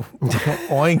 Oh,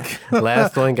 oink.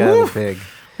 Last oink out of the pig.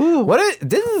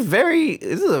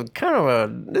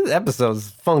 This episode's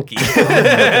funky.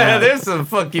 There's some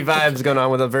funky vibes going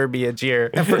on with the verbiage here.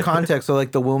 And for context, so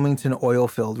like the Wilmington oil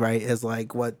field, right, is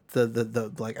like what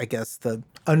the like, I guess the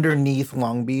underneath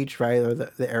Long Beach, right, or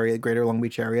the area, greater Long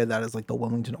Beach area, that is like the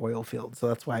Wilmington oil field. So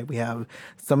that's why we have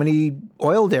so many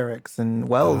oil derricks and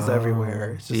wells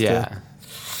everywhere. It's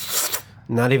just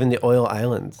not even the oil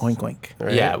islands. Oink oink.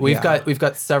 Right? Yeah, we've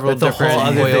got several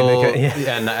different oil,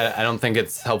 and I don't think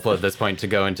it's helpful at this point to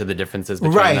go into the differences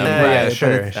between them. Yeah,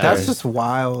 sure. That's just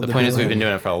wild. The point is, we've been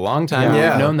doing it for a long time.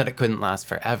 We've known that it couldn't last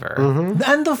forever.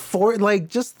 And the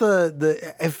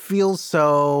it feels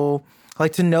so.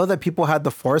 Like, to know that people had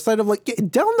the foresight of like,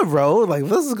 down the road, like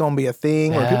this is going to be a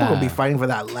thing where people are going to be fighting for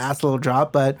that last little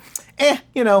drop, but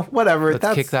whatever.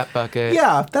 Let's kick that bucket.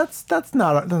 Yeah, that's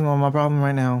not my problem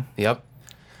right now. Yep.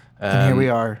 And here we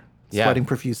are, sweating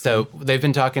profusely. So they've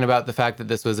been talking about the fact that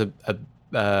this was a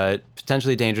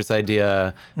potentially dangerous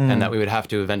idea and that we would have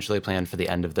to eventually plan for the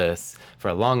end of this for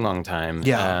a long, long time.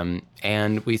 Yeah.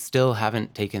 And we still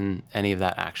haven't taken any of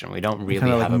that action. We don't really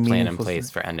have a plan in place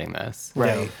for ending this.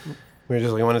 Right. Yeah. We're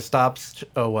just like, want to stop?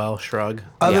 Oh, well, shrug.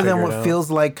 Other than what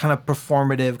feels like kind of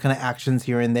performative kind of actions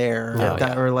here and there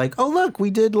that are like, oh, look, we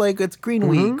did like, it's Green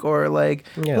Week, or like,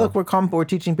 look, we're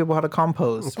teaching people how to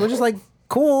compost. We're just like,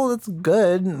 cool, that's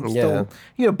good. Still,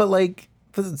 but like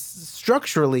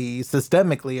structurally,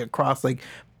 systemically across like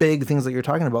big things that you're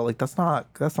talking about, like that's not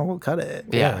what cut it.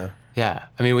 Yeah.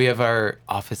 I mean, we have our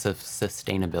Office of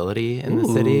Sustainability in the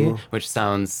city, which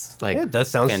sounds like it does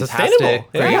sound fantastic. sustainable.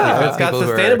 Yeah, it's got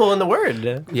sustainable in the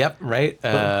word. Yep, right.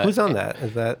 Who's on that?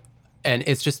 Is that? And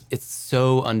it's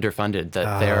so underfunded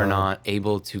that they're not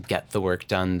able to get the work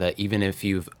done, that even if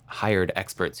you've hired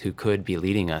experts who could be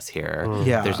leading us here,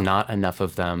 there's not enough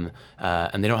of them,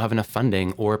 and they don't have enough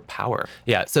funding or power.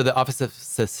 Yeah, so the Office of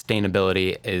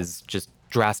Sustainability is just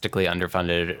drastically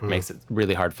underfunded. It makes it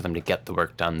really hard for them to get the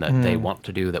work done that they want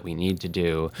to do, that we need to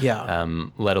do.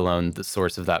 Let alone the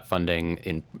source of that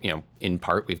funding. In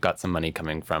part, we've got some money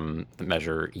coming from the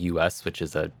Measure US, which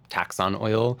is a tax on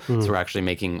oil. So we're actually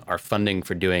making our funding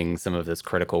for doing some of this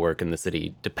critical work in the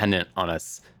city dependent on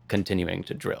us continuing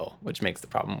to drill, which makes the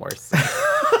problem worse.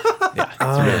 Yeah, it's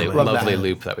a really lovely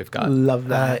loop that we've got. Love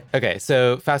that. Okay,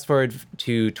 so fast forward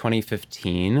to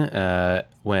 2015,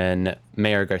 when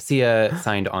Mayor Garcia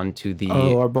signed on to the...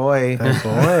 Oh, our boy. I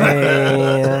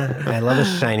love a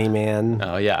shiny man.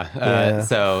 Oh, yeah.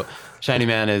 So Shiny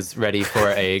Man is ready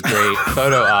for a great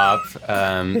photo op.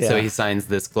 So he signs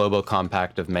this global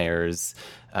compact of mayors,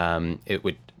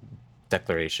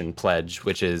 declaration pledge,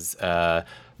 which is...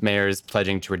 mayors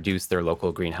pledging to reduce their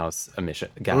local greenhouse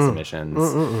gas emissions.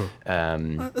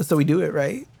 So we do it,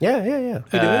 right?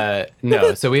 Yeah.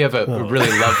 No, so we have a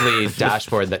really lovely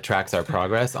dashboard that tracks our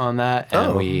progress on that.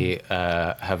 And we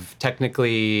have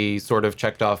technically sort of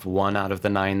checked off 1 out of the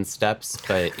 9 steps,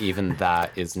 but even that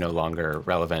is no longer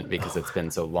relevant because it's been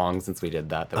so long since we did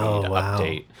that we need to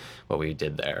update what we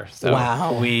did there.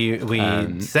 So we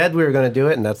said we were going to do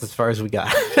it, and that's as far as we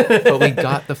got. But we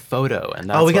got the photo, and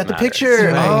that's we got the picture.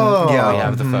 Right? Oh, yeah, we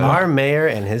have the photo. Our mayor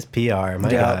and his PR.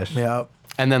 My gosh. Yeah.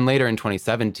 And then later in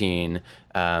 2017,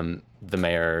 the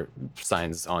mayor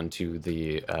signs on to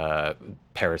the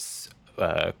Paris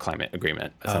climate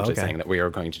agreement, essentially saying that we are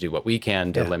going to do what we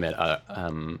can to limit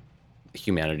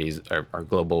humanity's our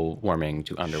global warming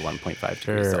to under 1.5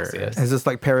 degrees Celsius. Is this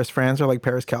like Paris, France, or like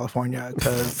Paris, California?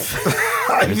 Because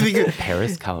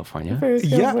Paris, California?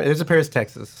 Yeah. There's a Paris,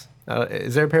 Texas.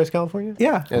 Is there a Paris, California?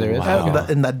 Yeah. There is. Wow.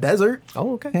 In the desert.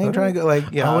 Oh, okay. I'm trying to go like,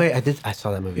 Oh, wait, I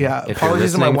saw that movie. Yeah. If you're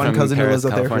Apologies to my listening one from cousin who Paris, lives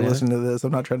up there for California. listening to this.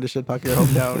 I'm not trying to shit talk your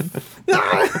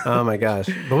hometown. Oh my gosh.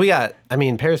 But we got,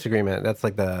 Paris Agreement, that's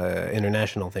like the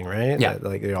international thing, right? Yeah.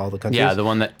 Like all the countries. Yeah, the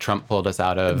one that Trump pulled us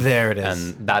out of. There it is.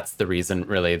 And that's the reason,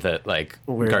 really, that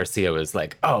Garcia was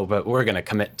like, oh, but we're going to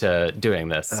commit to doing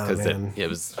this because it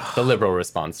was the liberal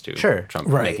response to Trump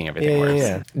making everything worse.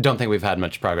 Yeah. Don't think we've had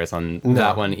much progress on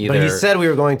that one either. But he said we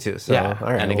were going to. So, yeah.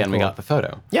 All right, and again, we got the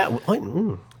photo. Yeah.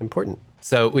 Important.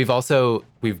 So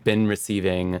we've been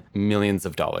receiving millions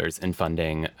of dollars in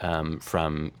funding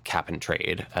from Cap and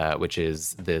Trade, which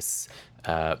is this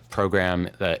program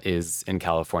that is in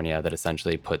California that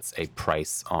essentially puts a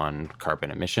price on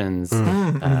carbon emissions.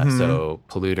 So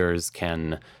polluters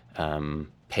can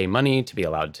pay money to be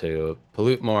allowed to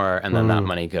pollute more, and then that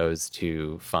money goes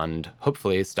to fund,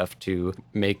 hopefully, stuff to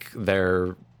make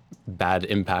their bad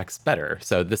impacts better.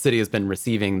 So the city has been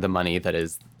receiving the money that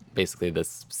is basically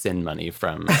this sin money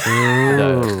from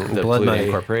the blood polluting money.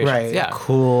 corporations. Right. Yeah.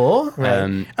 Cool.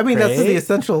 Right. I mean, that's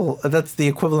the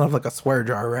equivalent of like a swear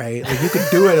jar, right? Like you could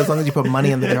do it as long as you put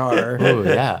money in the jar. Oh,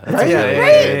 yeah. Right?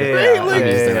 Yeah. I'm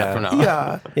using that from now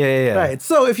on. Yeah. Right.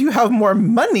 So if you have more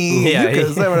money, you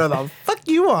can say whatever the fuck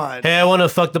you want. Hey, I want to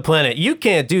fuck the planet. You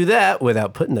can't do that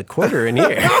without putting a quarter in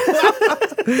here.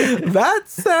 That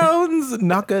sounds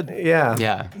not good.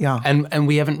 Yeah. And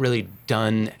we haven't really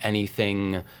done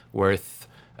anything worth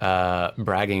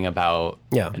bragging about,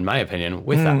 in my opinion,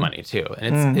 with that money too.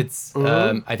 And it's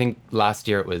I think last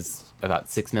year it was about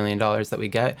 $6 million that we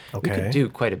get. Okay. We could do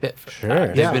quite a bit for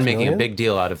that. They've been making a big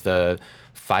deal out of the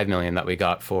 $5 million that we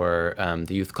got for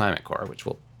the Youth Climate Corps, which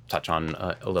we'll touch on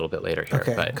a little bit later here.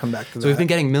 Okay, but, come back to that. So we've been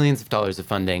getting millions of dollars of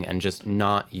funding and just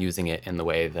not using it in the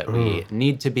way that we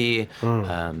need to be.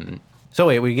 So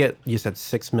wait, you said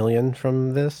 $6 million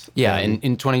from this? Yeah,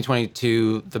 in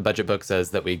 2022, the budget book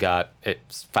says that we got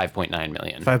it's 5.9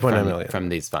 million. 5.9 million from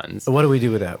these funds. What do we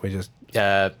do with that? We just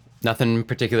nothing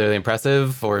particularly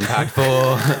impressive or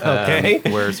impactful. Okay.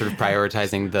 We're sort of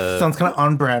prioritizing the... Sounds kind of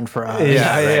on brand for us.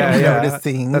 Yeah.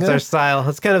 Noticing. That's our style.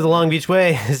 That's kind of the Long Beach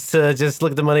way, is to just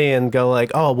look at the money and go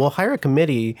like, oh, we'll hire a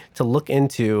committee to look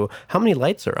into how many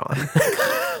lights are on.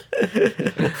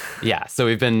 Yeah, so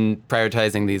we've been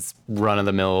prioritizing these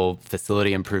run-of-the-mill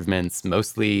facility improvements,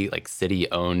 mostly like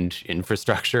city-owned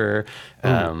infrastructure.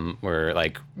 We're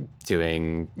like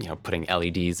doing, putting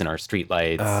LEDs in our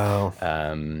streetlights,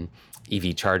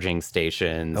 EV charging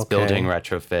stations, building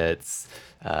retrofits,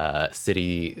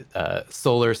 city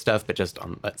solar stuff, but just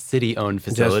on city-owned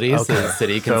facilities. So the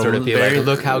city can sort of be like,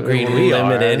 look how green we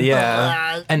are.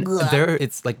 Yeah. And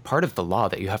it's like part of the law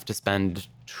that you have to spend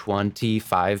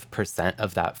 25%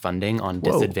 of that funding on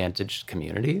disadvantaged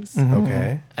communities.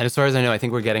 Okay. And as far as I know, I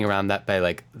think we're getting around that by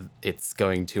like, it's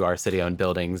going to our city-owned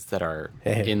buildings that are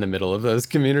in the middle of those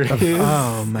communities.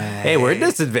 Oh, man. Hey, we're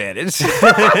disadvantaged.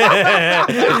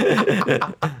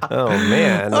 Oh,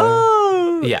 man.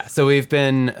 Yeah, so we've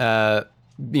been,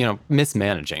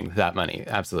 mismanaging that money,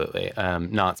 absolutely,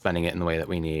 not spending it in the way that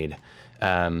we need.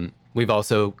 We've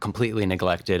also completely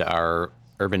neglected our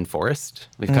urban forest.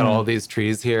 We've got all these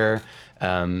trees here. We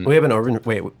have an urban.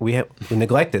 Wait, we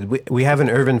neglected. We have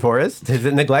an urban forest. Is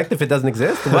it neglect if it doesn't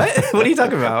exist? What? What are you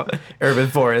talking about? Urban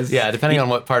forest. Yeah, depending on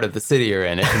what part of the city you're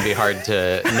in, it can be hard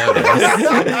to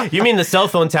notice. You mean the cell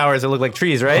phone towers that look like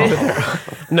trees, right?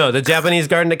 No, the Japanese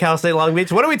garden at Cal State Long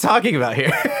Beach. What are we talking about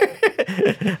here?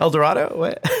 El Dorado?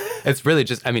 What? It's really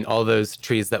just, all those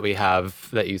trees that we have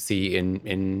that you see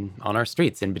on our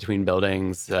streets, in between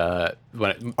buildings. Our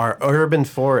urban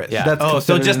forest. Yeah.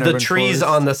 So just the trees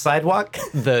on the sidewalk?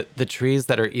 The trees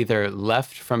that are either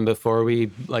left from before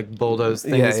we like bulldoze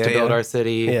things to build our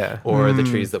city, or the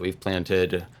trees that we've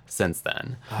planted since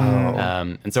then.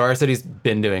 And so our city's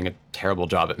been doing a terrible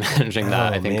job at managing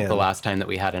that. I think the last time that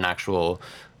we had an actual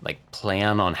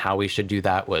plan on how we should do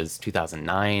that was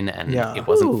 2009, and it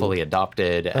wasn't fully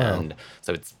adopted, and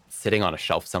so it's sitting on a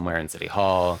shelf somewhere in City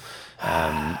Hall.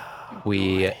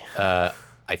 We, I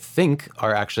think,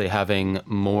 are actually having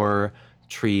more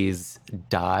trees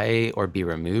die or be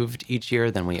removed each year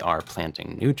than we are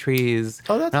planting new trees.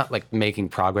 That's not making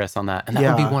progress on that. And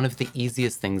that would be one of the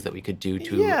easiest things that we could do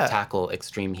to tackle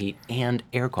extreme heat and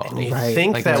air quality. I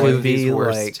think that would be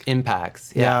worst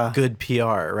impacts. Good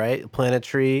PR, right? Plant a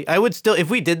tree. I would still, if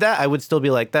we did that, I would still be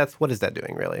like, what is that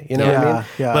doing really? You know what I mean?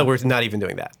 Yeah. But we're not even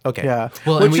doing that. Okay. Yeah.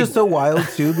 Well, which is so wild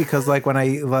too, because when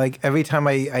I every time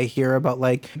I hear about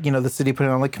the city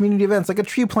putting on community events, like a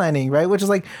tree planting, right? Which is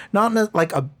not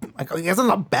it's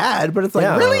not bad, but it's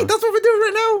really? That's what we're doing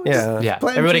right now? Yeah.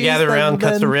 Everybody gather around,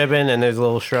 cuts a ribbon, and there's a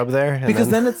little shrub there. Because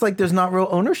then it's there's not real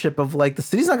ownership of the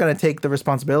city's not going to take the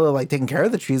responsibility of taking care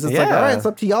of the trees. It's all right, it's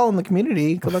up to y'all in the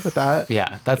community. Good luck with that.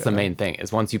 Yeah, that's the main thing,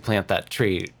 is once you plant that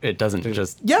tree, it doesn't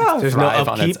just there's no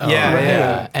upkeep on its own.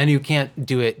 Yeah. And you can't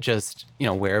do it just,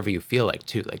 wherever you feel like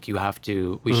too. You have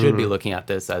to, we should be looking at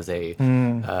this as a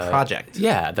project.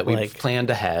 Yeah, that we've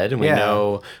planned ahead, and we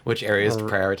know which areas to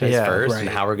prioritize first, and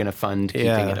how we're going to fund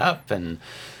keeping it up. And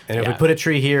if we put a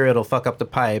tree here, it'll fuck up the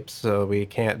pipes, so we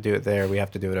can't do it there. We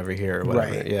have to do it over here or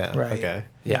whatever. Right. Yeah. Right. Okay.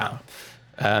 Yeah.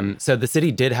 So the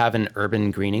city did have an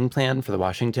urban greening plan for the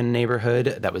Washington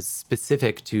neighborhood that was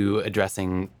specific to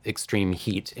addressing extreme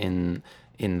heat in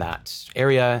that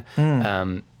area.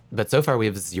 But so far, we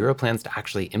have zero plans to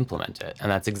actually implement it. And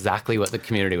that's exactly what the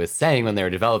community was saying when they were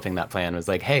developing that plan, was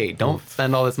hey, don't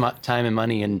spend all this time and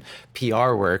money and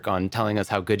PR work on telling us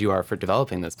how good you are for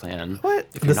developing this plan.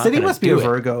 What? The city must be a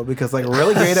Virgo, because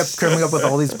really great at coming up with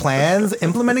all these plans,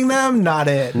 implementing them, not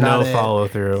it. No follow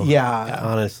through. Yeah.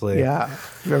 Honestly. Yeah.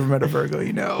 If you've ever met a Virgo,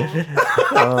 you know.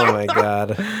 Oh, my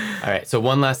God. All right. So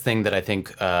one last thing that I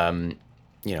think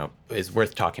is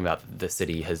worth talking about that the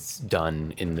city has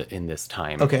done in this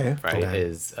time. Okay. Right. Okay.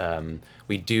 Is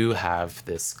we do have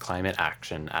this climate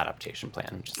action adaptation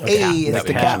plan, which is that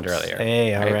we mentioned earlier.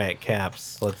 Hey, all right,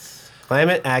 CAPS.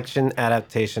 Climate action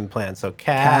adaptation plan. So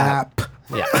CAP.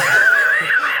 Yeah.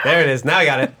 There it is. Now I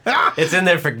got it. It's in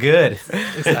there for good.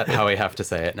 Is that how we have to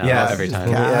say it now every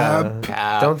time? CAP.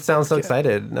 CAP. Don't sound so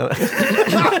excited. No.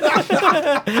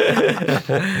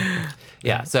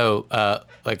 Yeah, so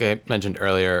like I mentioned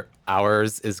earlier,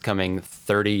 ours is coming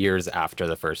 30 years after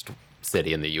the first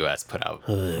city in the U.S. put out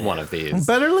one of these.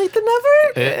 Better late than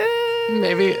never?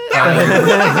 Maybe.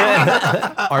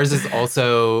 Ours is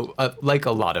also, like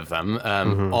a lot of them,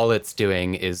 all it's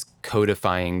doing is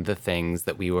codifying the things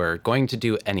that we were going to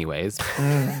do anyways.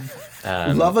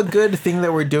 Love a good thing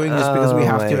that we're doing just because we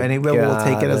have to anyway. God. We'll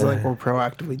take it as we're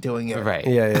proactively doing it. Right.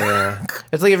 Yeah.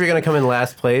 It's like if you're going to come in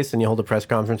last place and you hold a press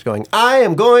conference going, I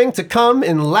am going to come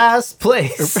in last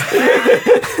place.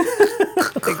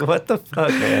 What the fuck,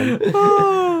 man?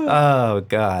 Oh,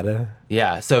 God.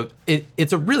 Yeah, so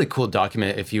it's a really cool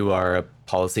document if you are a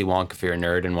policy wonk if you're a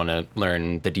nerd and want to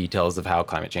learn the details of how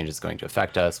climate change is going to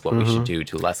affect us, what we should do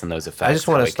to lessen those effects. I just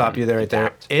want to stop you there right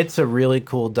there. It's a really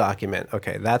cool document.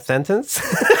 Okay, that sentence.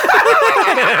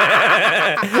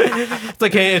 It's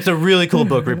like, hey, it's a really cool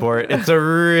book report. It's a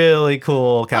really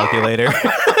cool calculator.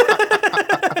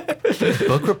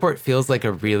 Book report feels like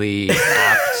a really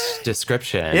apt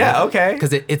description. Yeah, okay.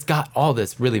 Because it's got all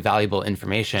this really valuable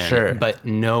information, but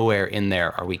nowhere in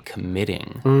there are we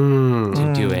committing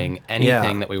to doing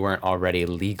anything that we weren't already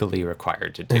legally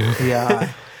required to do.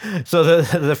 Yeah. So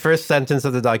the first sentence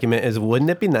of the document is, wouldn't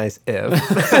it be nice if?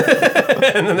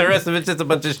 And then the rest of it's just a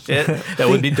bunch of shit that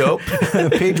would be dope.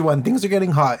 Page 1, things are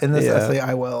getting hot. In this essay,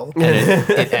 I will. And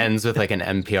it ends with like an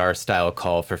NPR-style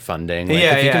call for funding. Like,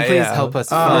 if you can please help us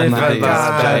fund these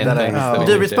giant things that we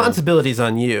the need responsibility's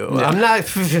on you. Yeah. I'm not... At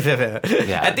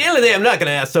the end of the day, I'm not going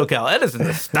to ask SoCal Edison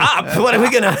to stop. What, are we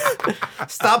going to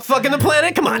stop fucking the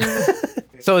planet? Come on.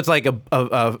 So it's like a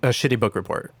shitty book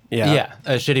report. Yeah,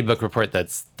 a shitty book report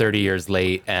that's 30 years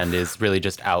late and is really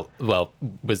just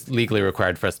was legally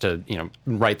required for us to,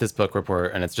 write this book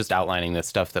report, and it's just outlining the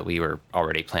stuff that we were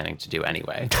already planning to do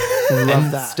anyway.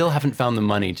 And still haven't found the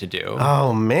money to do.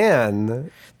 Oh, man.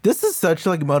 This is such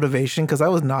like motivation because I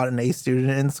was not an A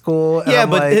student in school. Yeah,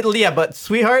 but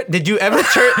sweetheart, did you ever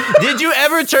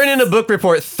turn in a book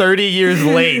report 30 years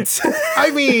late? I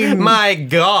mean, my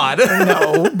God.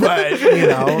 No, but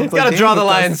it's gotta draw the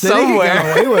line somewhere.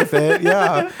 Get away with it.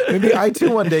 Yeah, maybe I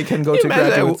too one day can go to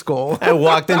graduate school. I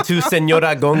walked into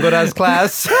Senora Gongora's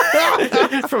class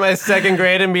for my second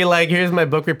grade and be like, "Here's my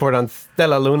book report on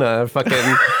Stella Luna.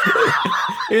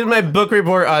 Here's my book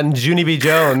report on Junie B.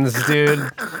 Jones, dude."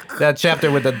 That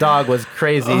chapter with the dog was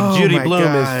crazy. Judy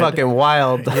Blume is fucking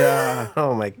wild. Yeah.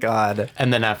 Oh my God.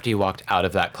 And then after you walked out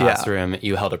of that classroom,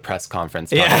 you held a press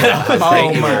conference. Yeah.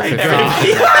 Oh my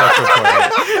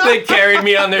God. They carried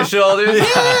me on their shoulders.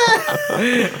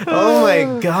 Oh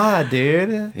my God,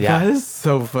 dude. Yeah. That is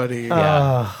so funny.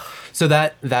 Yeah. So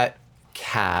that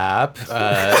CAP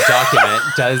document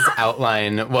does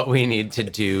outline what we need to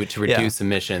do to reduce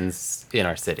emissions in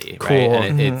our city, right?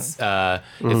 And it's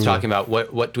talking about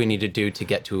what do we need to do to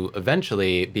get to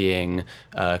eventually being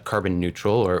carbon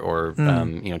neutral or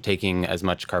taking as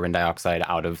much carbon dioxide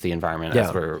out of the environment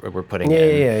as we're putting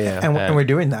in. Yeah. And we're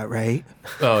doing that, right?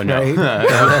 Oh no,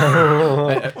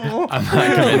 right? I'm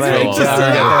not convinced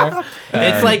at all.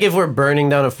 It's like if we're burning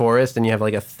down a forest and you have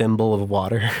like a thimble of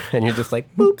water and you're just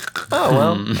like, boop. Oh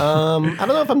well, I don't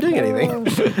know if I'm doing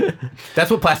anything.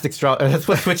 That's what plastic straw. That's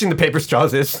what switching to paper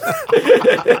straws is.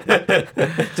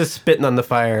 Just spitting on the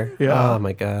fire. Yeah. Oh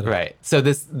my God. Right. So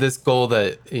this goal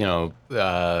that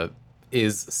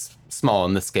is small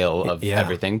in the scale of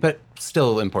everything, but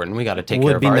still important. We got to take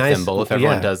care of our thimble. If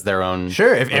everyone does their own, if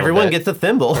everyone gets a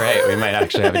thimble, right, we might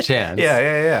actually have a chance.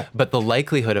 Yeah. But the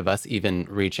likelihood of us even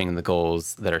reaching the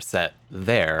goals that are set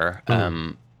there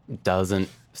doesn't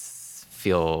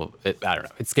feel. I don't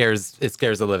know. It scares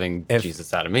the living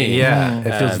Jesus out of me. Yeah,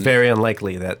 it feels very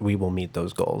unlikely that we will meet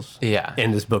those goals. Yeah.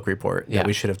 In this book report that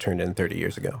we should have turned in 30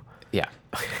 years ago. Yeah.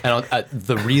 And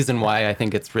the reason why I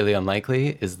think it's really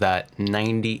unlikely is that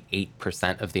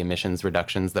 98% of the emissions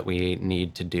reductions that we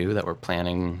need to do, that we're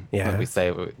planning, that we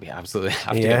say we absolutely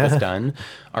have to get this done,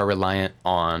 are reliant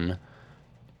on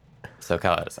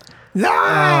SoCal Edison. Oh,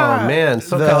 man.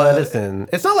 SoCal Edison.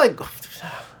 It's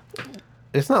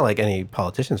not like any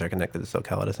politicians are connected to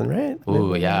SoCal Edison, right?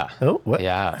 Ooh, yeah. Oh, what?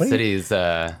 Yeah. What Cities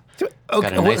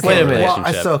got a wait nice a minute.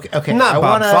 relationship. Okay. Not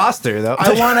Bob Foster, though.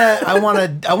 I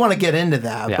wanna get into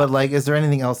that. Yeah. But like, is there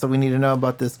anything else that we need to know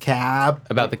about this CAP?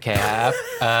 About the CAP?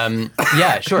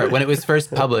 Yeah, sure. When it was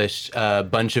first published, a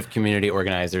bunch of community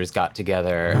organizers got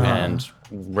together and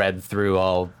read through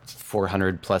all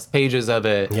 400 plus pages of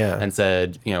it and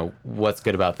said, what's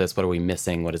good about this? What are we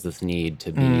missing? What does this need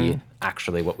to be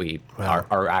actually what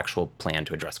our actual plan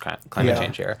to address climate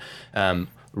change here?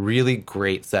 Really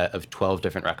great set of 12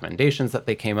 different recommendations that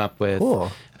they came up with. Cool.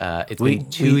 It's been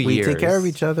 2 years. We take care of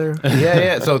each other.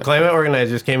 Yeah. So climate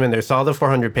organizers came in there, saw the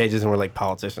 400 pages, and were like,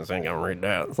 politicians ain't gonna read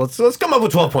that. Let's come up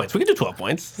with 12 points. We can do 12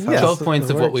 points. 12 points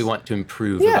of what we want to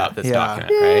improve about this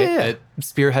document, right?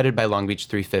 Spearheaded by Long Beach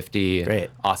 350. Great.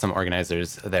 Awesome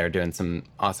organizers there doing some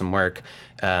awesome work.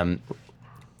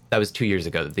 That was 2 years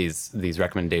ago that these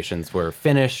recommendations were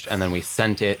finished, and then we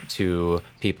sent it to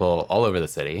people all over the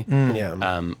city.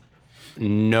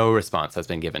 No response has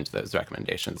been given to those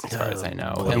recommendations, as far as I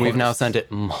know. And we've now sent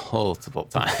it multiple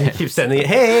times. Keep sending it.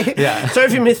 Hey, sorry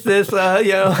if you missed this.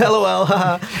 LOL.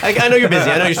 I know you're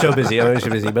busy. I know you're so busy.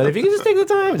 But if you can just take the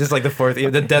time, just like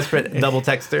the desperate double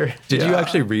texter. Did you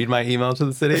actually read my email to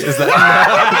the city? Is that?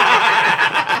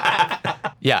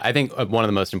 Yeah, I think one of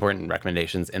the most important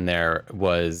recommendations in there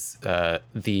was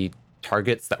the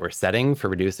targets that we're setting for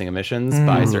reducing emissions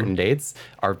by certain dates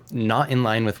are not in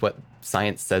line with what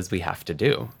science says we have to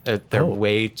do.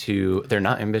 They're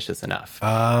not ambitious enough.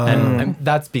 And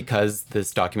that's because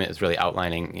this document is really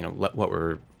outlining, what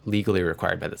we're legally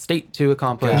required by the state to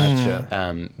accomplish.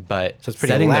 Gotcha. But So it's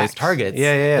pretty setting lax. those targets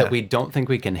that we don't think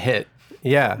we can hit,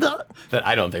 that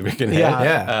I don't think we can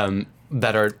hit,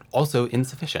 that are also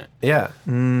insufficient. Yeah.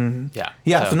 So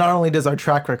not only does our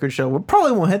track record show we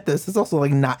probably won't hit this, it's also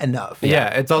like not enough. Yeah,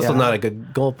 it's also not a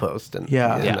good goalpost. And,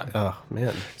 oh,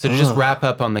 man. So to just wrap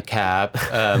up on the cap,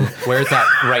 where's that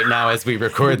right now as we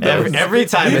record this? Every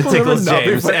time it tickles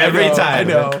James. Every time. I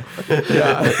know.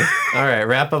 Yeah. All right,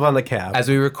 wrap up on the cap. As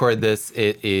we record this,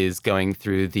 it is going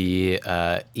through the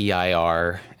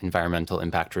EIR, Environmental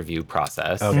Impact Review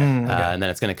process. And then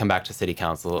it's going to come back to City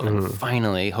Council and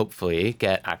finally, hopefully,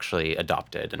 get actually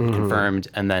adopted and confirmed.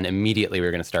 And then immediately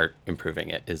we're going to start improving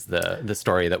it, is the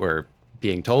story that we're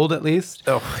being told, at least.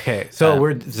 Okay, so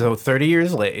we're 30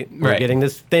 years late. We're getting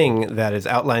this thing that is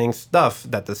outlining stuff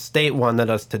that the state wanted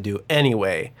us to do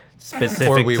anyway. Specific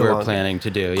or we to were planning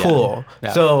to do. Cool.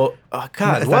 Yeah. So,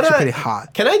 God, It's actually pretty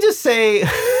hot. Can I just say,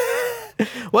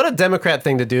 what a Democrat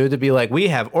thing to do, to be like, we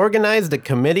have organized a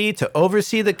committee to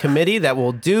oversee the committee that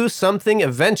will do something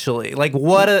eventually. Like,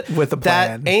 what a... With a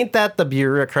plan. Ain't that the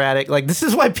bureaucratic... Like, this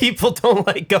is why people don't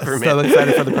like government. So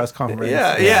excited for the press conference.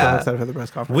 Yeah. So excited for the press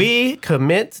conference. We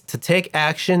commit to take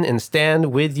action and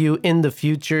stand with you in the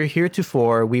future.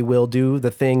 Heretofore, we will do the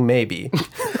thing maybe.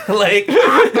 like,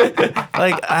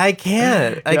 I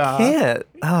can't. I can't.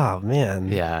 Oh,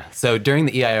 man. Yeah. So during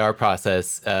the EIR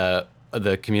process,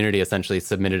 the community essentially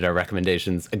submitted our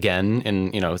recommendations again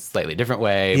in, a slightly different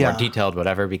way, more detailed,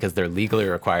 whatever, because they're legally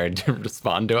required to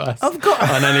respond to us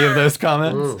on any of those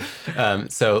comments.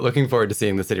 So looking forward to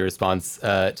seeing the city response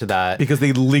to that. Because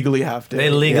they legally have to. They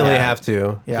legally have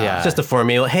to. Yeah. It's just a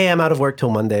formula. Hey, I'm out of work till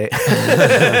Monday.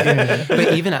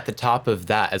 But even at the top of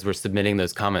that, as we're submitting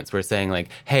those comments, we're saying like,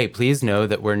 hey, please know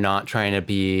that we're not trying to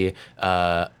be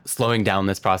slowing down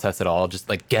this process at all. Just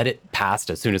like get it passed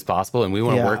as soon as possible. And we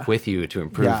want to work with you to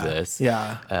improve this.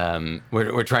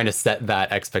 We're trying to set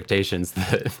that expectations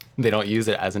that they don't use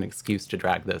it as an excuse to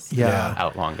drag this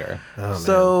out longer.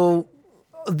 So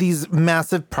these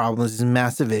massive problems, these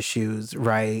massive issues,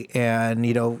 right?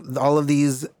 And, all of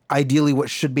these, ideally what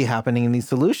should be happening in these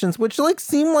solutions, which like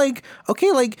seem like,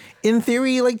 okay, like in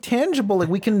theory, like tangible, like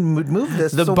we can move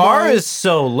this. The bar is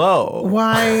so low.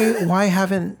 Why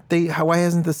haven't we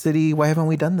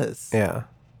done this? Yeah.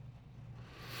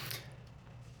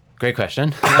 Great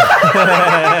question. Let's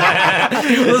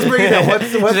bring it down.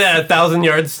 What's that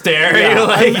 1,000-yard stare? Yeah, You're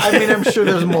like... I'm sure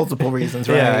there's multiple reasons,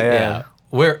 right? Yeah.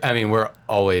 We're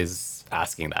always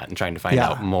asking that and trying to find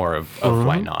out more of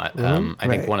why not. I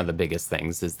think one of the biggest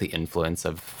things is the influence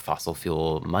of fossil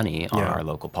fuel money on our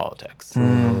local politics.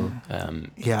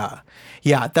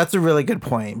 Yeah, that's a really good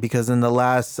point, because in the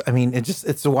last,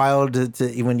 it's wild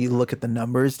to when you look at the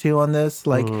numbers too on this,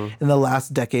 like in the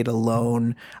last decade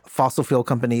alone, fossil fuel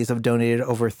companies have donated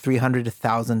over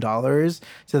 $300,000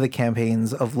 to the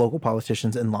campaigns of local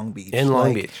politicians in Long Beach.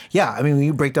 Yeah, when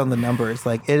you break down the numbers,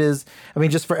 like it is,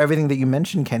 just for everything that you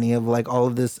mentioned, Kenny, of like all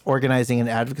of this organizing and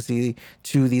advocacy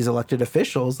to these elected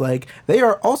officials, like they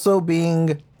are also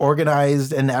being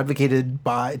organized and advocated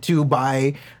by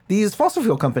these fossil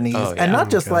fuel companies. And not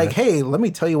just like, hey, let me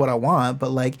tell you what I want,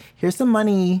 but like, here's some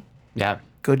money. Yeah.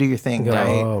 Go do your thing, right?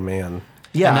 Oh, man.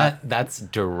 Yeah. And that's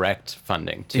direct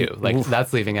funding, too. Like,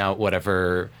 that's leaving out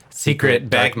whatever secret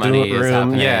back money is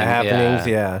happening. Happenings,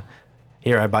 yeah.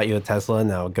 Here, I bought you a Tesla.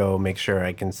 Now go make sure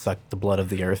I can suck the blood of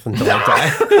the earth until I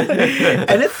die.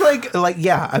 And it's like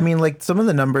some of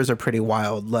the numbers are pretty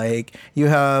wild. Like you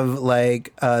have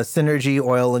like Synergy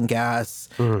Oil and Gas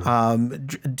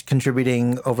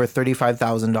contributing over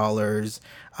 $35,000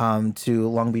 to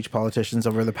Long Beach politicians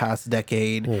over the past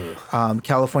decade.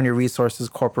 California Resources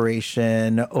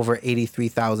Corporation, over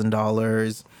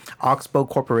 $83,000. Oxbow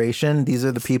Corporation, these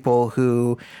are the people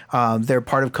who, they're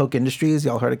part of Koch Industries.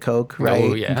 Y'all heard of Koch, right?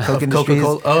 Oh, yeah. Koch Industries.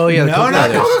 Coca-Cola. Oh, yeah. No, not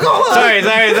Coca-Cola. Sorry.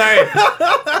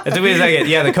 It took me a second.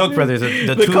 Yeah, the Koch brothers.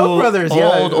 The two Koch brothers,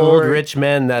 old rich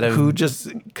men that have who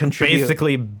just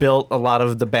basically built a lot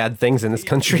of the bad things in this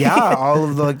country. Yeah, all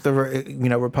of the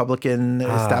Republican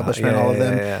establishment, all of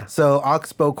them. Yeah. So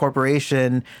Oxbow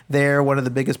Corporation, they're one of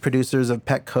the biggest producers of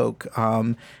pet coke.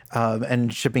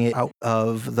 And shipping it out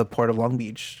of the port of Long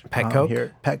Beach. Pet coke?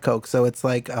 Here, pet coke. So it's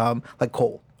like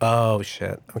coal. Oh,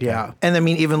 shit. Okay. Yeah. And I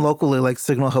mean, even locally, like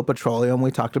Signal Hill Petroleum, we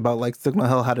talked about like Signal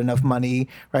Hill had enough money,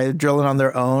 right? Drilling on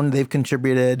their own. They've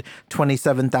contributed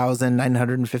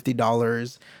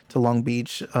 $27,950 to Long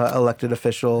Beach elected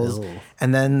officials. Oh.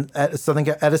 And then at Southern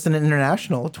Edison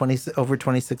International, over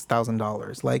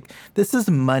 $26,000. Like, this is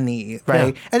money,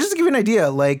 right? Yeah. And just to give you an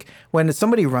idea, like when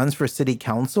somebody runs for city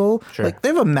council, like they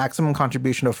have a maximum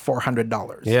contribution of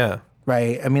 $400. Yeah.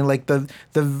 Right. I mean, like the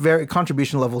very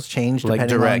contribution levels change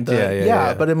depending on the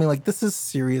yeah. But I mean, like this is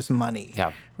serious money.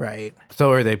 Yeah. Right.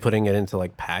 So are they putting it into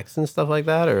like PACs and stuff like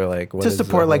that, or like what to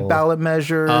support like ballot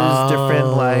measures,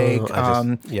 different like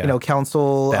you know,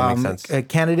 council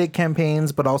candidate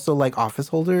campaigns, but also like office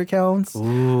holder accounts.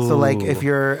 Ooh. So like if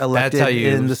you're elected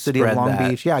in the city of Long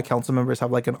Beach, council members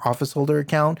have like an office holder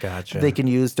account they can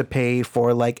use to pay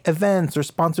for like events or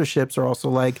sponsorships, or also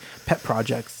like pet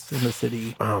projects in the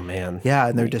city. Oh man. Yeah,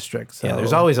 in their districts. So. Yeah,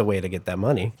 there's always a way to get that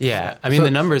money. Yeah. I mean,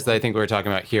 the numbers that I think we're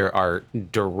talking about here are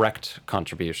direct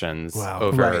contributions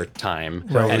over time.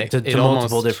 Right. And to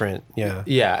multiple different,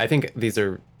 Yeah, I think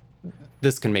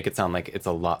this can make it sound like it's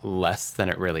a lot less than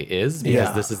it really is,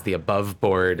 because this is the above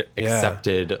board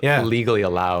accepted, legally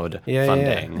allowed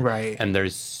funding. Right. And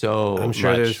there's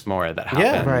much more that happens.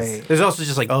 Yeah, right. There's also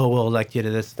just like, oh, we'll elect you to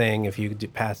this thing if you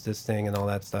pass this thing and all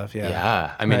that stuff. Yeah.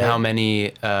 Yeah. I mean, how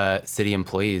many city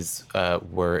employees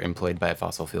were employed by a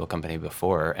fossil fuel company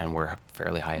before and were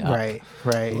fairly high up? Right,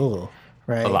 right. Ooh.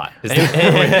 Right. A lot. We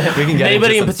can get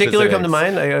anybody in particular specifics. come to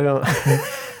mind? I don't.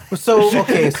 So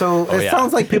it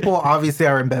sounds like people obviously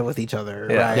are in bed with each other,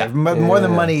 right? Yeah. More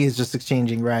than money is just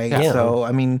exchanging, right? Yeah. So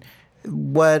I mean,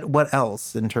 what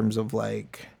else in terms of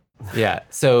like? Yeah.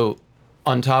 So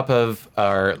on top of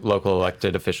our local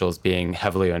elected officials being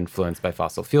heavily influenced by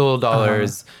fossil fuel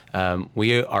dollars,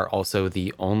 we are also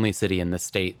the only city in the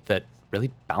state that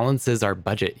really balances our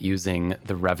budget using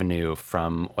the revenue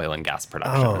from oil and gas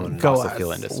production and fossil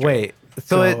fuel industry. Wait,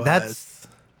 so that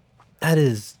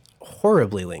is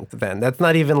horribly linked then. That's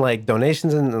not even like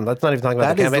donations, and let's not even talk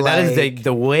about the campaign. That is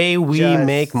the way we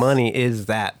make money is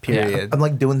that, period. Yeah. I'm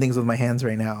like doing things with my hands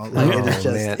right now. Like it is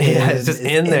just it's just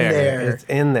in there. It's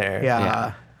in there.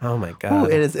 Yeah. Oh my God. Ooh,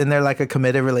 it is in there like a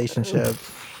committed relationship.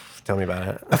 Tell me about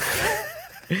it.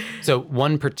 So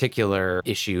one particular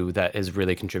issue that is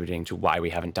really contributing to why we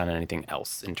haven't done anything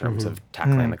else in terms of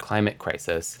tackling the climate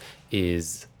crisis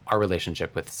is our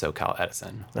relationship with SoCal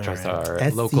Edison, which is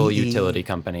our local utility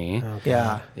company. Okay.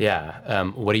 Yeah. Yeah.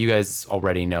 What do you guys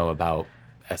already know about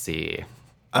SCE?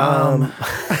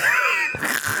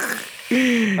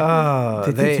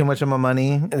 They take too much of my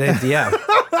money. They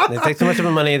take too much of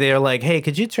my money. They are like, hey,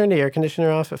 could you turn the air conditioner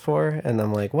off at 4? And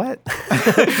I'm like, what?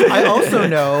 I also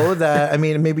know that, I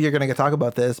mean, maybe you're going to talk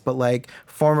about this, but like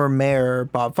former mayor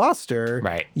Bob Foster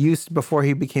before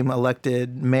he became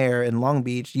elected mayor in Long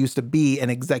Beach, used to be an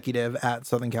executive at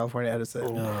Southern California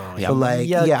Edison. Oh, so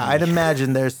like, I'd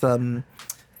imagine there's some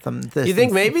you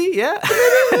think maybe? Yeah.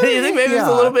 You think maybe it's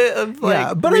a little bit of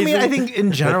like but reason? I mean, I think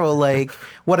in general, like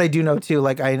what I do know too,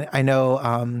 like I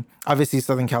know obviously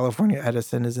Southern California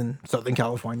Edison is in Southern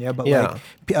California, but like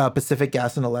Pacific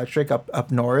Gas and Electric up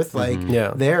north, like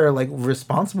they're like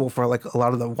responsible for like a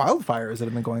lot of the wildfires that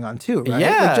have been going on too, right?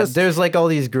 Yeah, like there's like all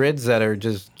these grids that are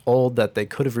just old that they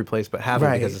could have replaced but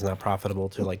haven't because it's not profitable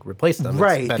to like replace them.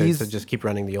 Right. It's better to just keep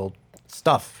running the old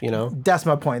stuff, you know? That's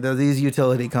my point, though. These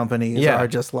utility companies are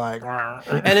just like...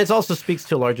 And it also speaks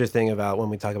to a larger thing about when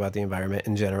we talk about the environment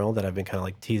in general that I've been kind of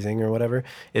like teasing or whatever,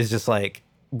 is just like,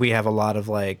 we have a lot of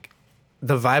like,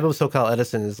 the vibe of SoCal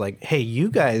Edison is like, hey, you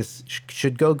guys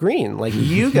should go green. Like,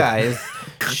 you guys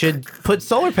should put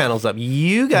solar panels up.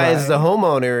 You guys, the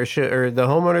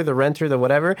homeowner, the renter, the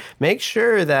whatever, make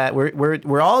sure that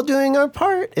we're all doing our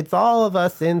part. It's all of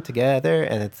us in together.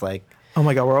 And it's like, oh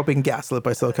my God, we're all being gaslit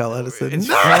by SoCal Edison.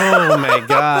 Oh my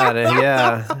God,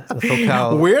 yeah.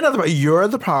 SoCal. We're not you're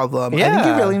the problem. Yeah. I think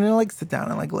you really need to like sit down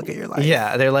and like look at your life.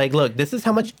 Yeah, they're like, look, this is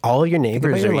how much all your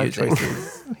neighbors are using.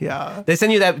 Yeah. They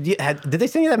send you that, did they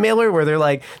send you that mailer where they're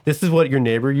like, this is what your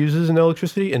neighbor uses in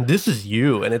electricity and this is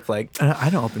you? And it's like. I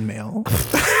don't open mail.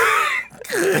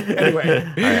 Anyway.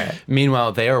 All right.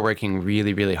 Meanwhile, they are working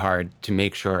really, really hard to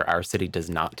make sure our city does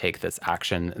not take this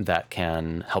action that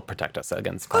can help protect us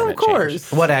against climate change.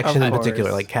 What action in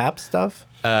particular? Like cap stuff?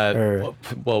 Well,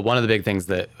 one of the big things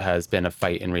that has been a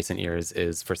fight in recent years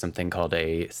is for something called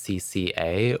a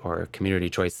CCA, or Community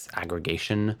Choice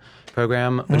Aggregation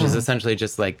Program, which is essentially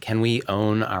just like, can we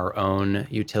own our own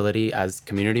utility as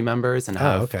community members and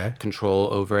have control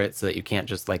over it so that you can't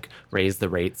just like raise the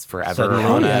rates forever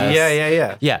on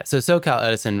us? Yeah, so SoCal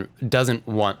Edison doesn't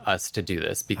want us to do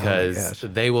this because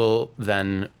they will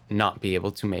then not be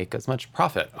able to make as much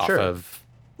profit off of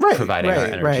providing our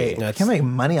energy. Right. Can't make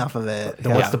money off of it.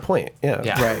 Then what's the point?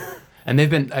 Yeah. Right. And they've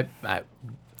been,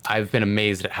 I've been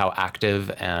amazed at how active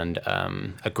and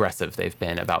aggressive they've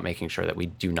been about making sure that we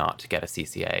do not get a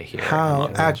CCA here. How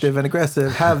active and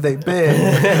aggressive have they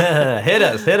been? Hit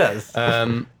us.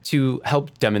 To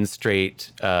help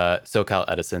demonstrate SoCal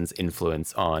Edison's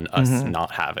influence on us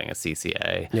not having a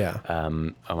CCA. Yeah.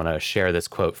 I want to share this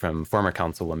quote from former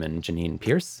Councilwoman Janine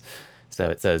Pierce. So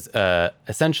it says,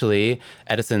 essentially,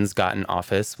 Edison's got an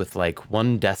office with like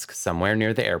one desk somewhere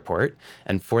near the airport.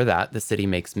 And for that, the city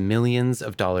makes millions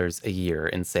of dollars a year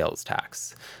in sales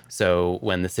tax. So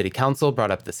when the city council brought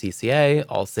up the CCA,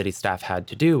 all city staff had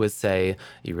to do was say,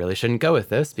 you really shouldn't go with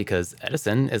this because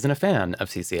Edison isn't a fan of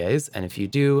CCAs. And if you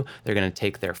do, they're going to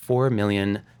take their $4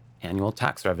 million annual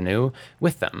tax revenue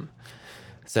with them.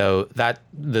 So that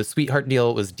the Sweetheart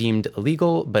deal was deemed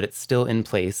illegal, but it's still in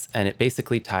place, and it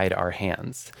basically tied our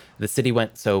hands. The city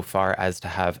went so far as to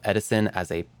have Edison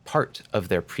as a part of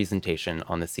their presentation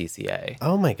on the CCA.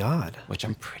 Oh my God. Which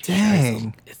I'm pretty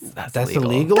sure that's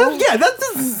illegal. That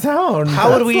doesn't sound.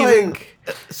 How would we even?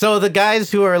 So the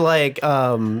guys who are like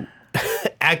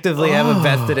actively have a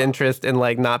vested interest in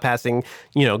like not passing,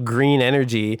 green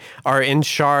energy are in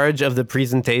charge of the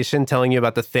presentation telling you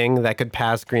about the thing that could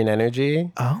pass green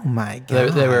energy. Oh my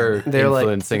God. They're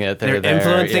influencing it. They're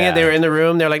influencing it. They were in the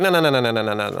room. They're like, no.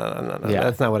 Yeah.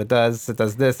 That's not what it does. It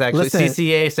does this. Actually,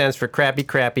 CCA stands for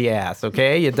crappy ass,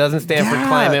 okay? It doesn't stand for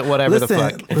climate, whatever the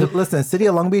fuck. Listen, City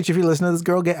of Long Beach, if you listen to this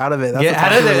girl, get out of it. Get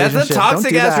out of there. That's a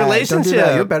toxic ass relationship. Don't do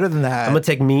that. You're better than that. I'm going to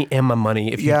take me and my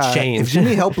money if you change. If you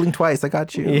need help, blink twice. I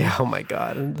got you. Yeah, oh my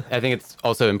God. I think it's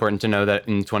also important to know that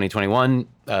in 2021,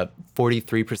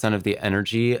 43% of the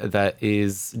energy that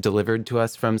is delivered to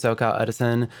us from SoCal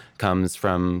Edison comes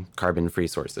from carbon-free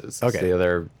sources. Okay.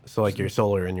 So like your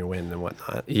solar and your wind and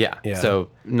whatnot. Yeah. So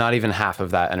not even half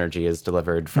of that energy is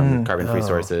delivered from carbon-free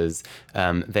sources.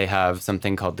 They have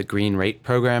something called the Green Rate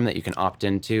Program that you can opt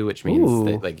into, which means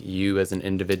that like you as an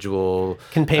individual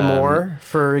can pay more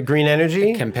for green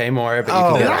energy. Can pay more, but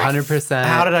you can get 100%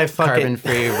 How did I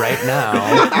carbon-free right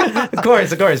now. Of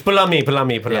course. Pull on me.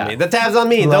 The tab's on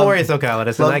me. Don't worry, SoCal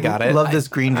Edison. I got it. Love this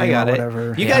green dream. I got or it.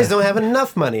 whatever. You guys don't have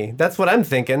enough money. That's what I'm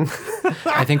thinking.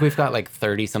 I think we've got like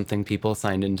 30-something people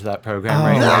signed into that program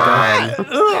right now.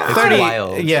 It's 30.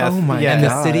 wild. Yes. Oh my And God.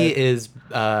 the city is,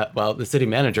 the city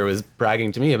manager was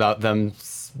bragging to me about them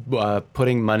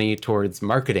putting money towards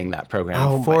marketing that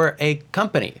program for a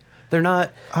company. They're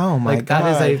not. Oh my God.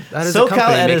 That is SoCal a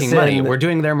company Edison, making money. We're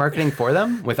doing their marketing for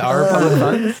them with our public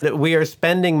funds. We are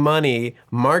spending money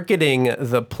marketing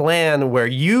the plan where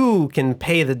you can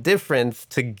pay the difference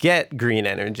to get green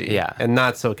energy. Yeah. And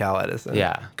not SoCal Edison.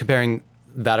 Yeah. Comparing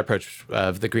that approach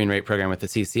of the Green Rate Program with the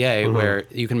CCA, where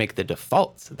you can make the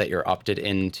default that you're opted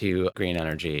into green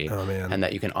energy and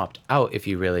that you can opt out if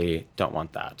you really don't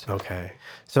want that. Okay.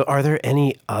 So are there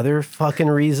any other fucking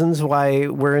reasons why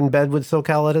we're in bed with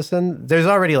SoCal Edison? There's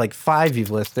already like 5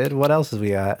 you've listed. What else have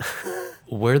we got?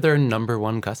 We're their number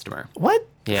 1 customer. What?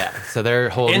 Yeah, so they're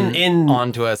holding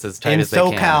on to us as tight as they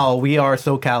can. In SoCal, we are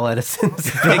SoCal Edison's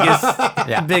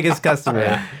biggest customer.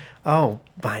 Yeah. Oh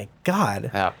my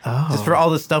God! Yeah. Just for all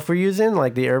the stuff we're using,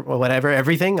 like the air, whatever,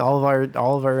 everything, all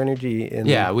of our energy.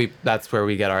 That's where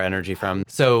we get our energy from.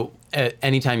 So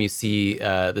anytime you see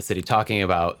the city talking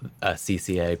about a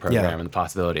CCA program and the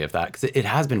possibility of that, because it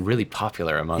has been really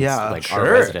popular amongst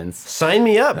our residents. Sign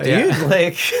me up, dude.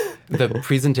 Like the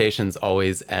presentations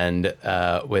always end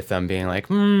with them being like,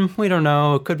 we don't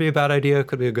know. It could be a bad idea. It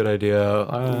could be a good idea.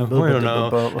 We don't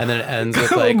know. And then it ends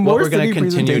with like, what we're going to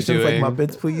continue doing. Like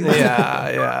Muppets, please.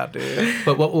 Yeah, dude.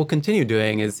 But what we'll continue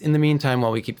doing is, in the meantime,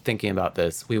 while we keep thinking about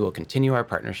this, we will continue our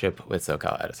partnership with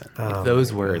SoCal Edison. Like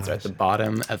those words are at the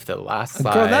bottom of the last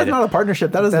slide. Girl, that's not a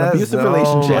partnership. That is an abusive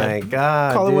relationship. Oh my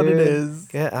God, Call dude. it what it is.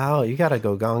 Get out. You got to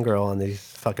go Gone Girl on these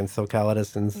fucking SoCal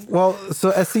Edisons. Well,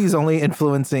 so SC is only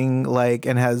influencing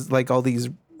and has like all these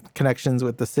connections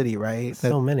with the city, right?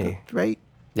 So many. Right?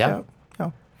 Yeah.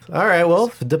 All right,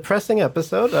 well, depressing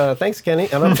episode. Thanks, Kenny.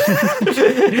 But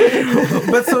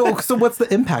so what's the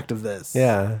impact of this?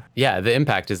 Yeah, the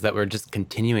impact is that we're just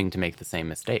continuing to make the same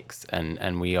mistakes,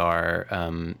 and we are,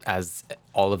 as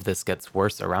all of this gets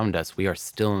worse around us, we are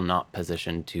still not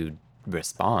positioned to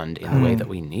respond in the way that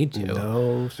we need to.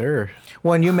 No, sir.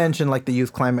 Well, and you mentioned like the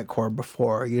Youth Climate Corps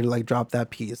before. You like dropped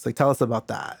that piece. Like, tell us about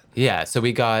that. Yeah, so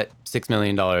we got $6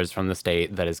 million from the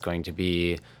state that is going to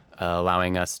be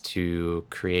allowing us to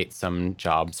create some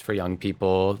jobs for young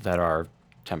people that are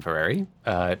temporary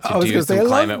to do some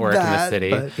climate work in the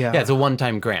city. It's a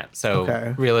one-time grant.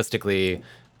 So realistically,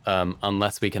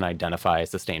 unless we can identify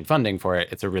sustained funding for it,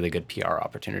 it's a really good PR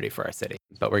opportunity for our city.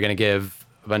 But we're going to give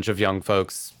a bunch of young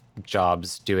folks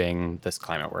jobs doing this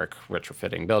climate work,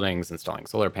 retrofitting buildings, installing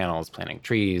solar panels, planting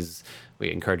trees.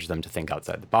 We encourage them to think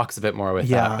outside the box a bit more with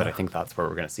that, but I think that's where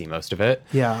we're going to see most of it.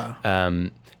 Yeah.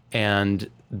 And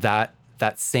that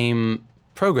same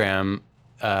program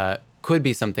could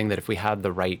be something that if we had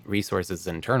the right resources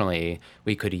internally,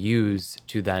 we could use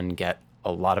to then get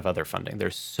a lot of other funding.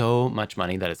 There's so much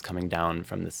money that is coming down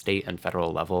from the state and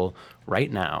federal level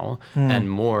right now, and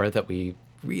more that we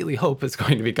really hope is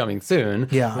going to be coming soon.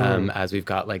 As we've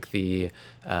got like the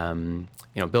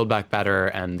Build Back Better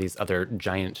and these other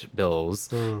giant bills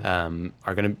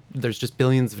there's just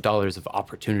billions of dollars of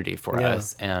opportunity for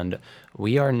us, and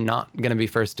we are not going to be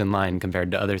first in line compared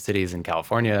to other cities in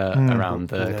California around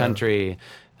the country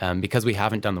because we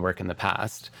haven't done the work in the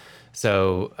past.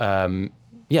 So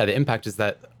the impact is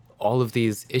that all of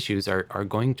these issues are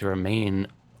going to remain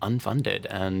unfunded,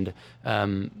 and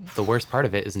the worst part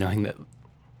of it is knowing that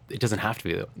it doesn't have to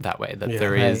be that way, that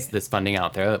there is this funding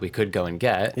out there that we could go and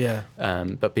get.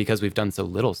 But because we've done so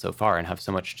little so far and have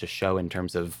so much to show in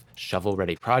terms of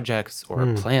shovel-ready projects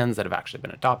or plans that have actually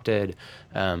been adopted,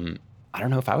 I don't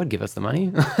know if I would give us the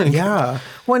money. Well,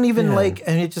 and even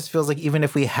and it just feels like even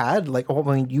if we had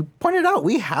you pointed out,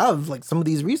 we have like some of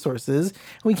these resources,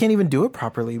 and we can't even do it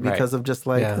properly because of just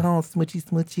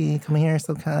smoochy, come here,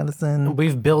 so condescending.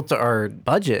 We've built our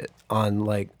budget on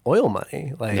like oil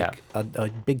money, a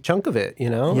big chunk of it,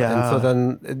 And so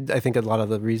then I think a lot of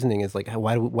the reasoning is like,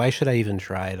 why should I even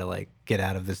try to like get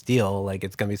out of this deal? Like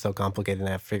it's gonna be so complicated, and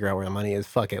I have to figure out where the money is.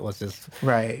 Fuck it, let's just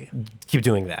keep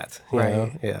doing that. You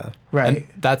know? And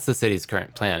that's the city's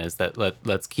current plan, is that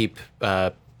let's keep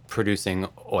producing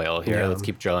oil here. Let's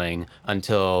keep drilling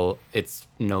until it's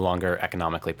no longer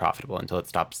economically profitable, until it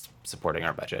stops supporting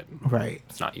our budget.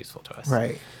 It's not useful to us.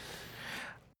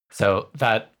 So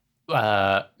that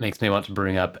makes me want to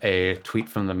bring up a tweet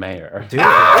from the mayor.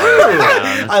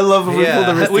 I love when we pull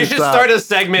the receipts. We should start a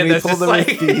segment that's just like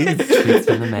tweets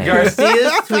from the mayor.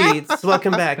 Garcia's tweets.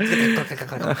 Welcome back.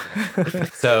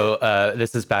 So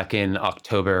this is back in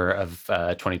October of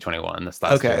 2021, this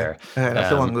last year.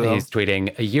 He's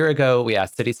tweeting, "A year ago, we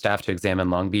asked city staff to examine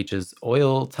Long Beach's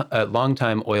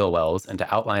long-time oil wells and to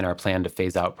outline our plan to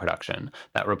phase out production.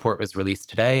 That report was released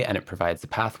today, and it provides a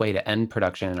pathway to end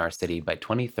production in our city by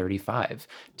 2035,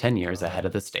 10 years ahead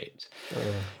of the state."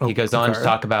 He goes on to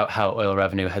talk about how oil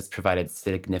revenue has provided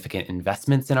significant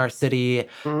investments in our city,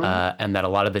 and that a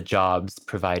lot of the jobs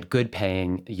provide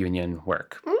good-paying union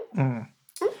work.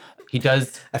 He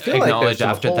does acknowledge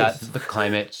after that the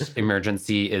climate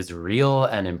emergency is real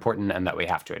and important, and that we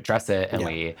have to address it, and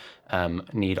we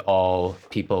need all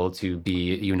people to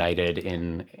be united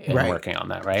in working on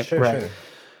that, right? Sure.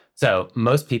 So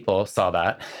most people saw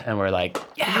that and were like, cool,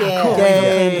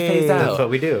 phase out. That's what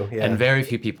we do. And very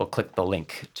few people clicked the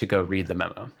link to go read the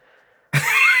memo.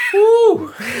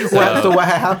 So what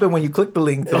happened when you clicked the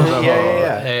link to the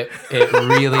memo? It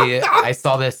really, I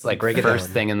saw this like first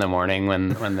thing in the morning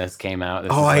when this came out.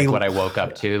 This is like what I woke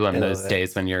up to on those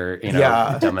days when you're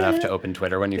dumb enough to open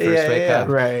Twitter when you first wake up.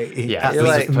 You're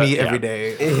like me every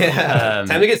day.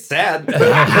 Time to get sad.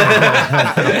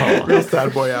 Real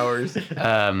sad boy hours.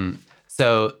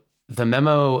 So the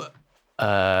memo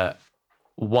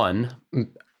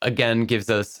again gives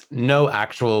us no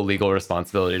actual legal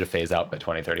responsibility to phase out by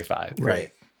 2035.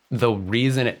 The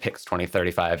reason it picks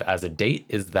 2035 as a date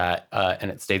is that,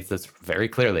 and it states this very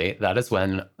clearly, that is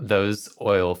when those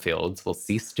oil fields will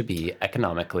cease to be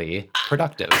economically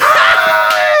productive. We're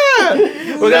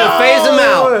gonna phase them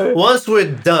out once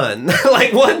we're done.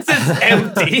 Like once it's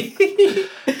empty.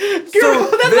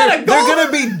 So they're gonna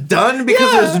be done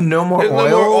because there's no more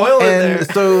oil. And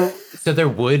so there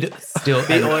would still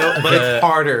be oil, but it's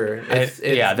harder.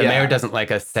 The mayor doesn't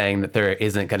like us saying that there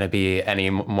isn't going to be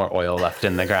any more oil left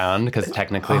in the ground, because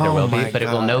technically there will be, but it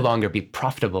will no longer be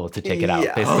profitable to take it out.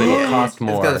 Basically, it will cost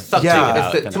more. It's gonna suck it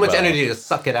out. Too much energy to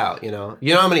suck it out. You know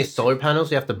how many solar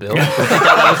panels you have to build? You're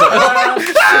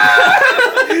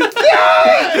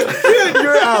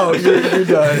out. You're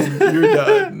done. You're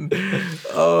done.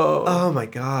 Oh my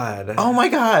god. Oh my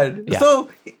god. Yeah. So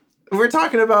we're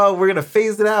talking about we're gonna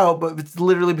phase it out, but it's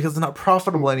literally because it's not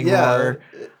profitable anymore.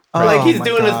 Like he's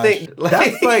doing a thing.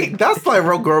 That's like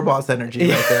real girl boss energy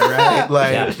right there, right?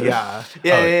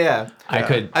 Yeah.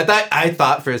 I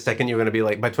thought for a second you were gonna be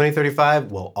like, by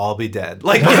 2035 we'll all be dead.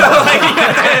 Like,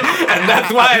 and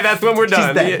that's when we're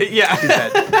done. She's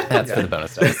dead. That's for the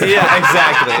bonus dice. Yeah,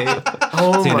 exactly.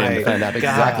 Oh Tune in to find out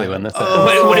exactly when this is.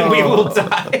 When we will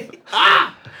die.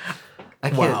 I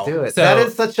can't do it. So, that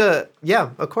is such a,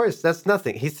 of course, that's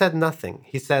nothing. He said nothing.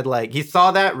 He said, like, he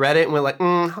saw that, read it, and went like,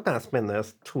 how can I spin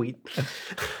this tweet?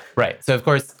 Right. So, of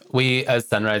course, we, as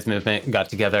Sunrise Movement, got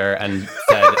together and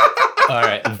said, all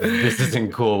right, this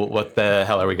isn't cool. What the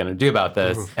hell are we going to do about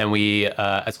this? And we,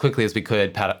 as quickly as we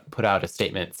could, put out a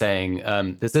statement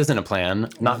saying, this isn't a plan,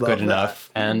 not good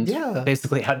enough. And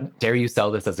basically, how dare you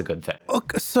sell this as a good thing?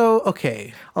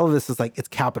 Okay. All of this is like, it's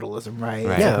capitalism, right?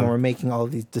 Yeah. When we're making all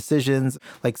of these decisions,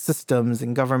 like systems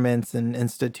and governments and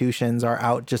institutions are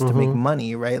out just to make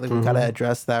money, right? Like we got to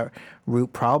address that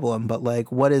root problem. But like,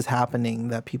 what is happening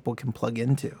that people can plug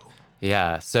into?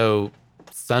 Yeah. So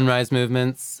Sunrise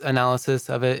Movement's analysis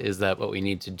of it is that what we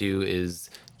need to do is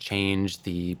change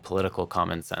the political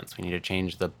common sense. We need to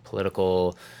change the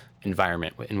political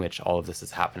environment in which all of this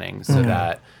is happening so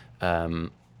that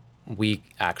we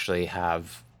actually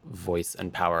have voice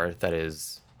and power that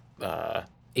is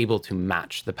able to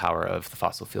match the power of the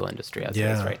fossil fuel industry as it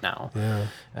is right now.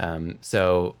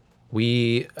 So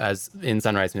we, as in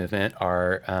Sunrise Movement,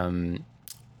 are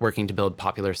working to build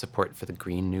popular support for the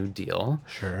Green New Deal.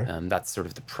 Sure. That's sort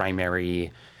of the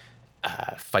primary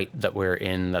fight that we're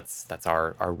in. That's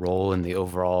our role in the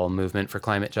overall movement for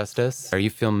climate justice. Are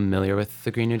you familiar with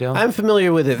the Green New Deal? I'm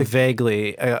familiar with it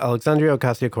vaguely. Alexandria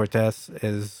Ocasio-Cortez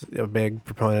is a big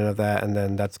proponent of that, and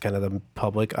then that's kind of the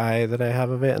public eye that I have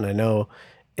of it. And I know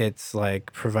it's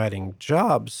like providing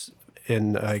jobs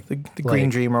in the Green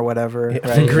Dream or whatever. Right?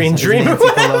 The Green Dream. Nancy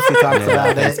Pelosi talks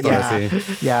about it.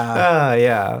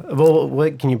 Yeah. Well,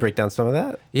 what can you break down some of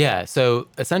that? Yeah. So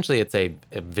essentially, it's a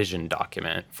vision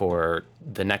document for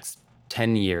the next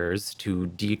 10 years to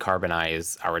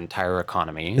decarbonize our entire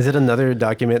economy. Is it another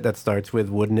document that starts with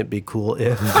 "Wouldn't it be cool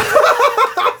if"?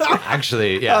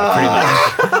 Actually, yeah, pretty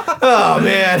much. Oh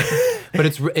man. But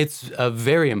it's a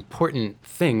very important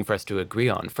thing for us to agree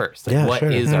on first. Like, what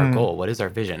is our goal? What is our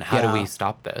vision? How do we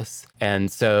stop this?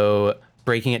 And so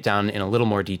breaking it down in a little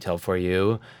more detail for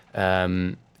you,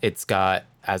 it's got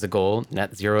as a goal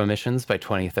net zero emissions by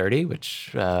 2030, which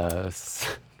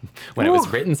when it was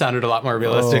written sounded a lot more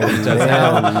realistic than it does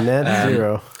now. Net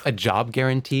zero. A job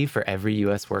guarantee for every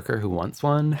U.S. worker who wants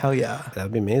one. Hell yeah.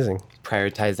 That'd be amazing.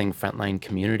 Prioritizing frontline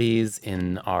communities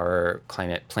in our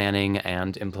climate planning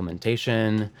and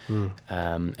implementation,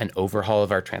 an overhaul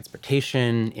of our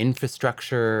transportation,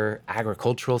 infrastructure,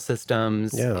 agricultural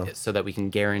systems, so that we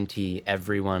can guarantee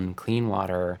everyone clean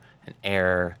water and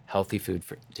air, healthy food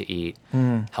to eat,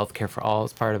 healthcare for all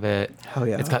is part of it. Hell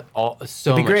yeah. It's got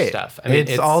so much stuff. I mean,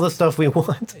 it's all the stuff we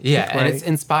want. Yeah, and it's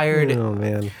inspired Oh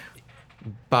man.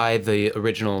 by the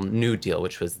original New Deal,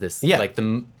 which was this like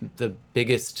the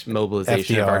biggest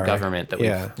mobilization of our government that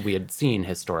we had seen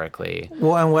historically.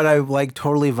 Well, and what I like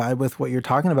totally vibe with what you're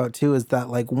talking about too is that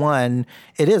like one,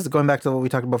 it is going back to what we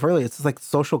talked about earlier. It's just like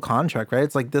social contract, right?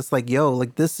 It's like this, like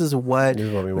this is what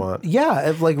we want. Yeah,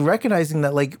 of like recognizing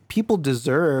that like people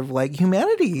deserve like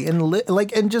humanity and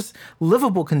and just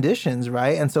livable conditions,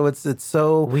 right? And so it's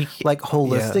so like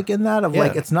holistic in that of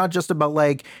like it's not just about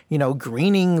like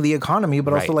greening the economy,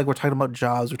 but also like we're talking about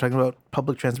jobs, we're talking about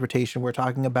public transportation, we're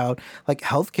talking about like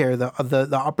healthcare,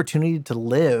 the opportunity to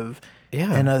live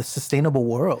in a sustainable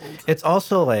world. It's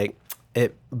also like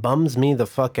it bums me the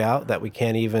fuck out that we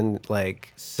can't even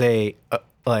like say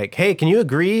like, hey, can you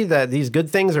agree that these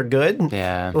good things are good?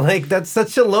 Yeah. Like that's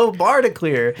such a low bar to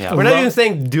clear. Yeah. We're not even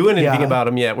saying doing anything about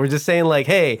them yet. We're just saying like,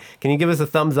 hey, can you give us a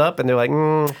thumbs up? And they're like,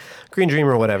 Green Dream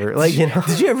or whatever. Like,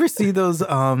 Did you ever see those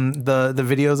the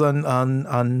videos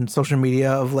on social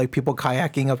media of like people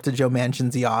kayaking up to Joe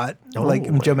Manchin's yacht, like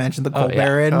Joe Manchin, the coal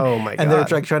baron? Oh my god! And they're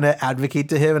like trying to advocate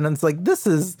to him, and it's like this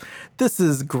is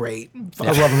great.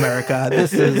 I love America.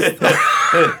 This is.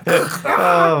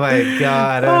 Oh my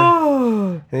god!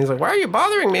 And he's like, "Why are you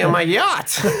bothering me on my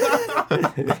yacht?"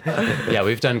 Yeah,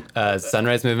 we've done.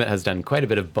 Sunrise Movement has done quite a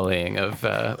bit of bullying of.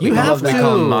 You have to. We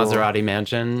call him Maserati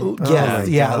Mansion. Yes,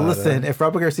 Listen, if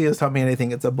Robert Garcia's taught me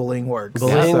anything, it's a bullying works.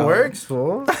 Bullying works,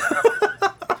 fool.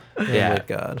 Yeah. Oh my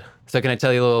god. So can I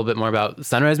tell you a little bit more about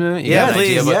Sunrise Movement? You have an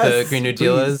idea of what the Green New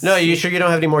Deal is? No, you sure you don't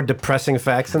have any more depressing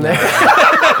facts in there?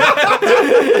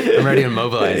 I'm ready to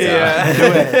mobilize. Do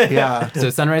it. Yeah. So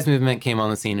Sunrise Movement came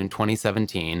on the scene in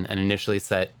 2017 and initially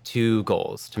set two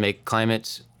goals: to make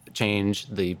climate change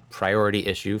the priority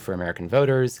issue for American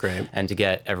voters, and to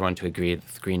get everyone to agree that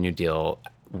the Green New Deal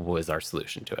was our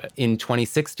solution to it. In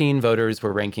 2016, voters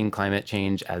were ranking climate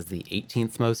change as the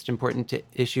 18th most important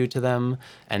issue to them,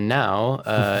 and now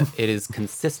it is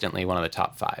consistently one of the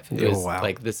top 5.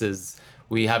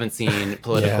 We haven't seen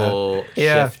political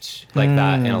shift like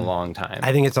that in a long time.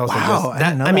 I think it's also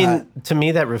to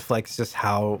me that reflects just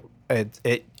how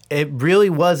it really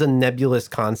was a nebulous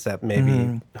concept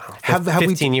maybe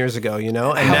 15 years ago, you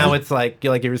know? And now it's like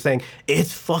you were saying,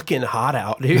 it's fucking hot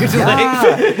out, dude.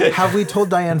 Have we told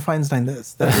Dianne Feinstein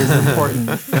this? That is important.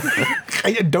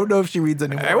 I don't know if she reads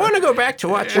anymore. I want to go back to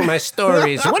watching my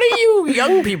stories. What are you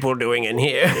young people doing in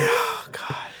here? Oh,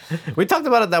 God. We talked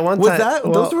about it that one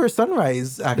time. Those were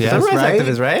Sunrise activists, Sunrise right?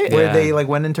 activists, right? Where they like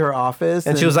went into her office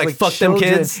and she was like, "Fuck them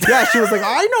kids." Yeah, she was like,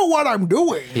 "I know what I'm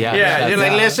doing." Yeah. You're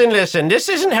like, listen. This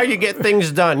isn't how you get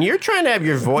things done. You're trying to have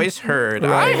your voice heard.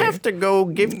 Right. I have to go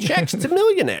give checks to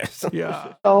millionaires.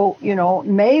 Yeah. So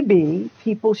maybe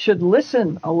people should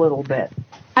listen a little bit.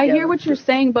 I hear what you're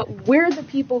saying, but we're the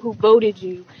people who voted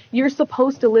you. You're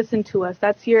supposed to listen to us.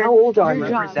 That's your How old are you?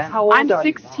 I'm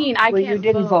 16. I can't you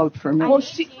didn't vote for me. Well,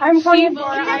 I'm voting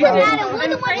for you. It doesn't matter. We're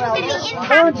the ones who's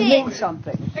going to be impacted.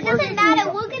 Something. It doesn't matter.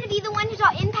 We're going to be the ones who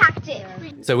are impacted.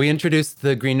 So we introduced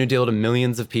the Green New Deal to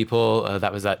millions of people.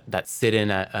 That was that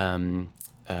sit-in at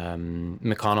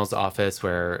McConnell's office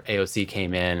where AOC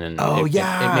came in, and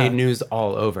it made news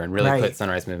all over and really put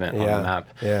Sunrise Movement on the map.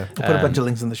 Yeah, we'll put a bunch of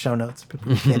links in the show notes.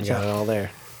 People can't got it all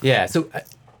there. Yeah, so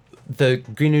the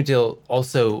Green New Deal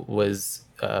also was,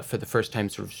 for the first time,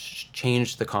 sort of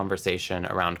changed the conversation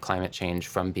around climate change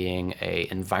from being a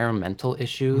environmental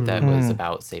issue that was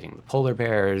about saving the polar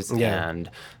bears and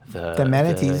the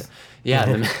manatees.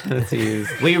 The manatees.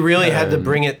 We really had to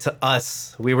bring it to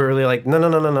us. We were really like, no,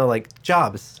 like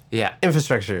jobs. Yeah.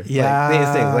 Infrastructure. Yeah. Like, these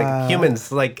things. Like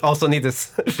humans also need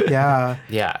this. Yeah.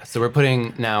 So we're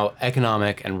putting now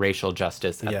economic and racial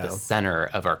justice at the center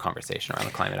of our conversation around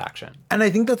the climate action. And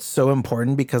I think that's so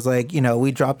important because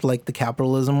we dropped the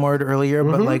capitalism word earlier,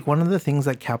 but one of the things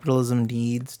that capitalism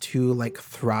needs to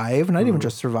thrive, not even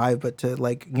just survive, but to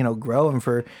grow and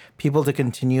for people to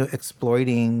continue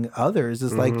exploiting others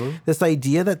is this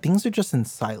idea that things are just in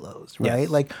silos, right?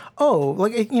 Yes.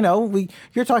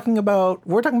 We're talking about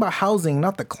housing,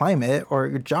 not the climate or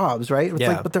your jobs, right?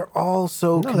 It's but they're all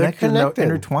so connected and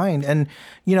intertwined. And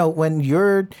when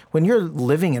you're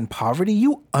living in poverty,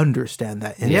 you understand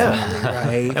that intimately,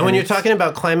 right? And when you're talking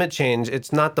about climate change,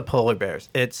 it's not the polar bears;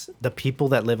 it's the people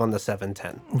that live on the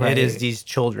 710. Right. It is these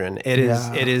children. It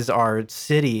is our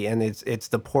city, and it's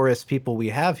the poorest people we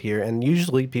have here, and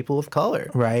usually people of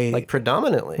color, right?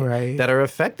 Predominantly, right? That are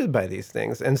affected by these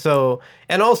things. And so,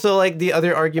 and also the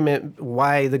other argument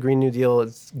why the Green New Deal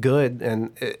is good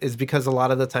and is because a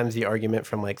lot of the times the argument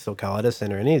from SoCal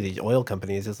Edison or any of these oil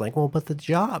companies is well, but the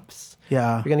jobs.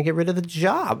 Yeah. We're going to get rid of the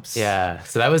jobs. Yeah.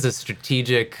 So that was a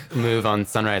strategic move on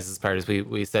Sunrise's part. Is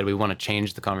we said we want to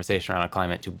change the conversation around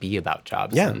climate to be about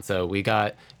jobs. Yeah. And so we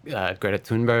got Greta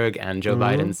Thunberg and Joe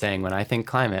Biden saying, when I think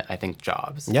climate, I think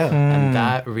jobs. Yeah. And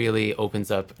that really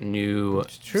opens up new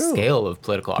scale of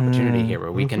political opportunity here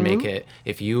where we can make it,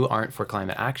 if you aren't for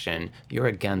climate action, you're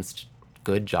against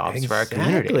good jobs for our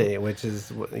community. Which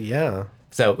is,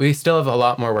 So we still have a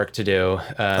lot more work to do.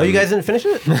 You guys didn't finish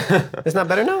it? It's not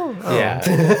better now? Oh. Yeah.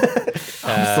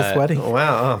 I'm still sweating.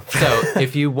 Wow. So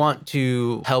if you want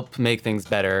to help make things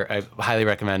better, I highly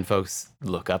recommend folks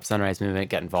look up Sunrise Movement,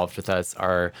 get involved with us.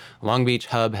 Our Long Beach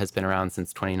hub has been around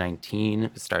since 2019.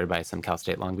 It was started by some Cal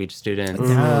State Long Beach students.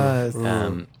 Yes.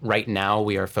 Right now,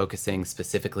 we are focusing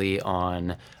specifically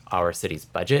on our city's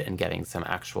budget and getting some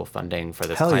actual funding for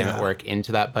this climate work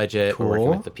into that budget. Cool. We're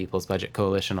working with the People's Budget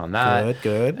Coalition on that.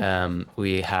 Good.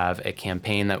 We have a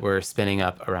campaign that we're spinning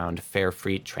up around fare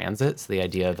free transit. So the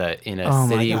idea that in a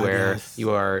city where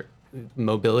you are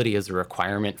mobility is a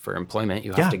requirement for employment,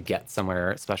 you have to get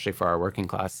somewhere, especially for our working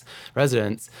class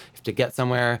residents. You have to get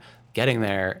somewhere. Getting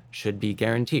there should be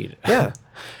guaranteed. Yeah.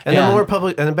 And the more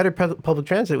public and the better public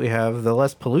transit we have, the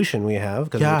less pollution we have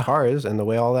because of the cars and the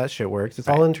way all that shit works. It's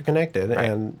all interconnected. Right.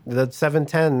 And the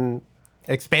 710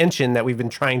 expansion that we've been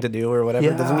trying to do or whatever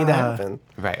doesn't need to happen.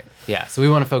 Right. Yeah. So we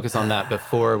want to focus on that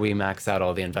before we max out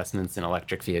all the investments in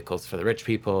electric vehicles for the rich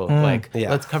people.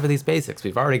 Let's cover these basics.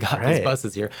 We've already got these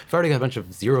buses here. We've already got a bunch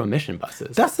of zero emission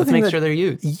buses. Let's make sure they're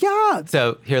used. Yeah.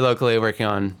 So here locally, working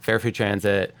on fare free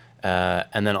transit,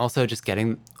 and then also just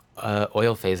getting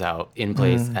oil phase out in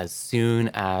place as soon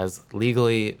as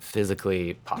legally,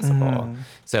 physically possible.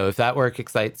 So if that work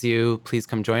excites you, please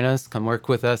come join us. Come work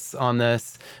with us on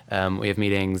this. We have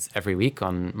meetings every week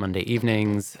on Monday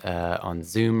evenings on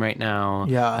Zoom right now.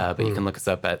 Yeah. But you can look us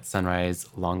up at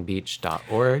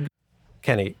sunriselongbeach.org.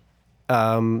 Kenny,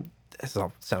 this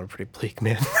all sounded pretty bleak,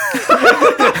 man.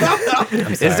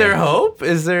 I'm sorry. Is there hope?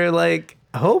 Is there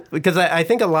hope? Because I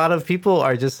think a lot of people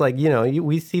are just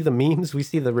we see the memes, we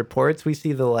see the reports, we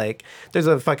see the there's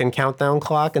a fucking countdown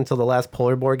clock until the last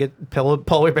polar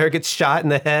bear gets shot in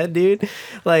the head, dude.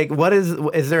 What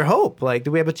is there hope? Do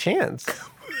we have a chance?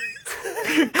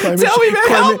 Tell me, man.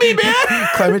 Help me, man.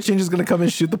 Climate change is going to come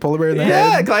and shoot the polar bear in the head.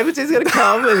 Yeah, climate change is going to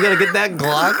come and going to get that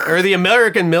Glock. Or the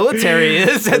American military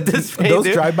is at this point.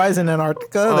 Those drive-bys in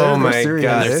Antarctica, they're serious.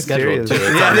 God, they're scheduled.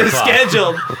 Yeah, they're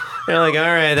scheduled. They're like, all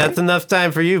right, that's enough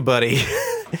time for you, buddy.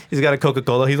 He's got a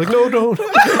Coca-Cola. He's like, no, don't.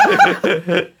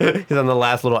 He's on the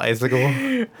last little icicle.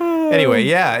 Anyway,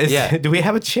 do we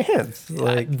have a chance?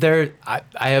 Like, I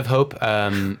have hope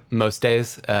most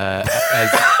days. As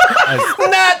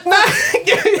not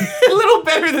a little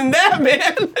better than that,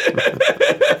 man.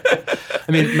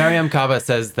 I mean, Mariame Kaba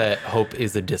says that hope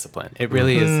is a discipline. It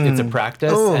really is. It's a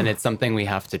practice, and it's something we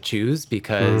have to choose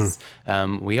because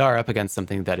we are up against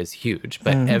something that is huge.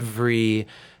 But every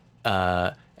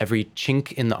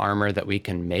chink in the armor that we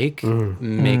can make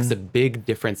makes a big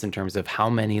difference in terms of how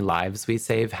many lives we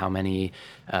save, how many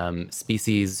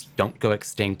species don't go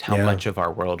extinct, how much of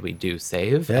our world we do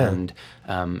save, and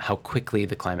how quickly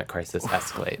the climate crisis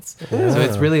escalates. So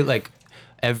it's really like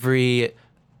every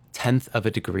 1/10 of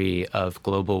a degree of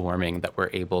global warming that we're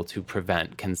able to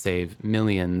prevent can save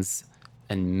millions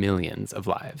and millions of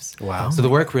lives. Wow. So the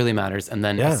work really matters. And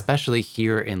then especially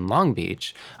here in Long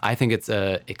Beach, I think it's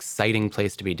a exciting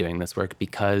place to be doing this work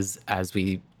because as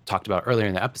we talked about earlier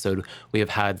in the episode, we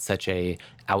have had such a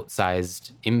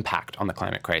outsized impact on the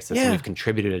climate crisis and we've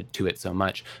contributed to it so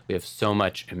much. We have so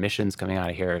much emissions coming out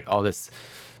of here.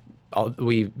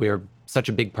 We're such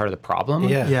a big part of the problem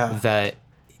that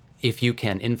if you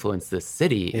can influence this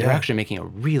city, you're actually making a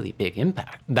really big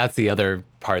impact. That's the other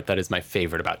part that is my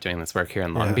favorite about doing this work here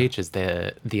in Long Beach is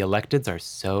the electeds are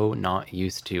so not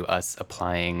used to us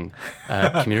applying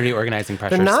community organizing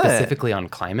pressure specifically on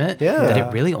climate that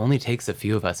it really only takes a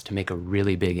few of us to make a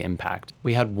really big impact.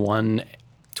 We had one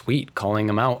tweet calling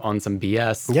them out on some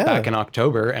BS back in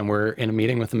October, and we're in a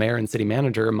meeting with the mayor and city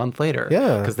manager a month later.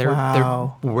 Because they're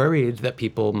worried that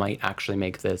people might actually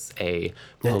make this a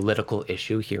political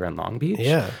issue here in Long Beach.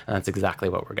 And that's exactly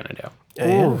what we're going to do.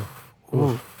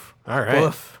 Oof. All right.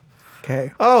 Oof.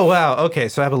 Okay. Oh, wow. Okay,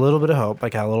 so I have a little bit of hope. I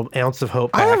got a little ounce of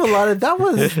hope back. I have a lot of... That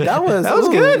was that was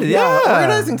good. Yeah.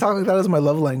 Organizing talk like that is my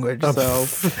love language, so...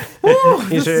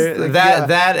 You sure? Like,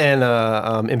 that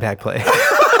and impact play.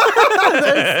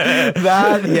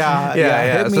 That,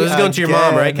 yeah. So this is going to your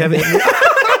mom, right, Kevin?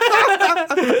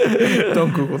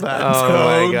 Don't Google that.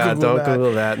 Oh my God! Don't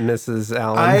Google that, Mrs.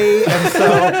 Allen. I am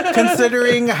so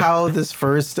considering how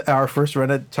our first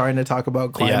run at trying to talk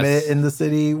about climate in the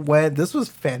city went. This was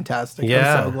fantastic.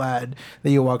 Yeah. I'm so glad that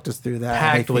you walked us through that.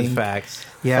 Packed with facts.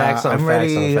 Yeah, facts on I'm facts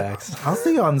ready. on facts. I'll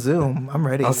see you on Zoom. I'm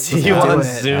ready. I'll see you on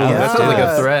Zoom. Yeah. That sounds like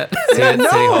a threat. No,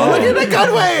 look at the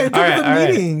good way. All right.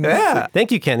 Meetings. Yeah.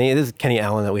 Thank you, Kenny. This is Kenny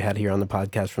Allen that we had here on the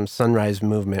podcast from Sunrise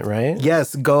Movement, right?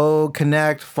 Yes. Go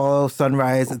connect. Follow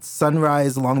Sunrise. It's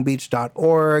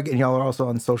sunriselongbeach.org. And y'all are also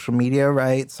on social media,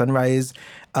 right? Sunrise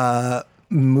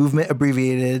Movement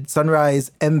abbreviated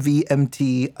Sunrise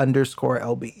MVMT_LB.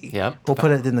 Yep. We'll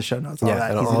put it in the show notes.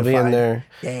 It'll all be in there.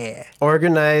 Yeah.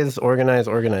 Organize,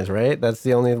 right? That's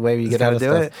the only way you get out of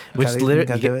stuff. Which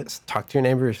literally, talk to your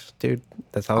neighbors, dude.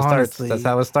 That's how it starts. That's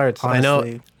how it starts. Honestly. I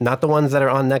know, not the ones that are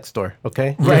on Nextdoor,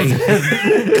 okay? Right.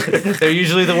 They're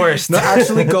usually the worst. No,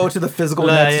 actually go to the physical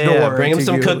Nextdoor. Bring them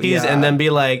some cookies and then be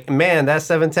like, man, that's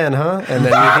 710, huh? And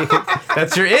then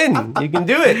that's your in. You can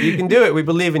do it. We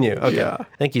believe in you. Okay. Yeah.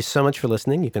 Thank you so much for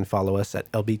listening. You can follow us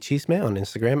at LB Chisme on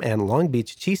Instagram and Long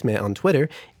Beach Chisme on Twitter.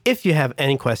 If you have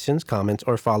any questions, comments,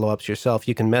 or follow-ups yourself,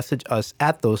 you can message us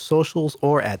at those socials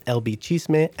or at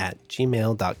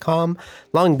lbchisme@gmail.com.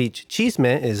 Long Beach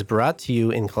Chisme is brought to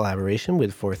you in collaboration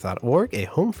with Forethought.org, a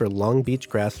home for Long Beach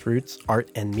grassroots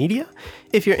art and media.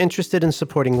 If you're interested in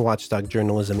supporting Watchdog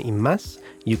Journalism y más,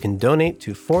 you can donate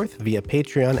to Forth via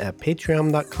Patreon at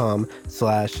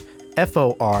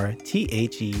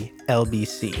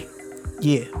patreon.com/FORTHELBC.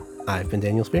 Yeah. I've been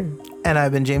Daniel Spear. And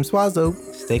I've been James Swazo.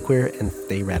 Stay queer and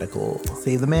stay radical.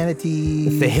 Save the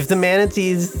manatees. Save the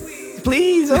manatees.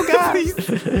 Please, oh God.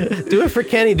 Do it for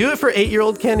Kenny. Do it for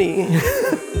 8-year-old Kenny.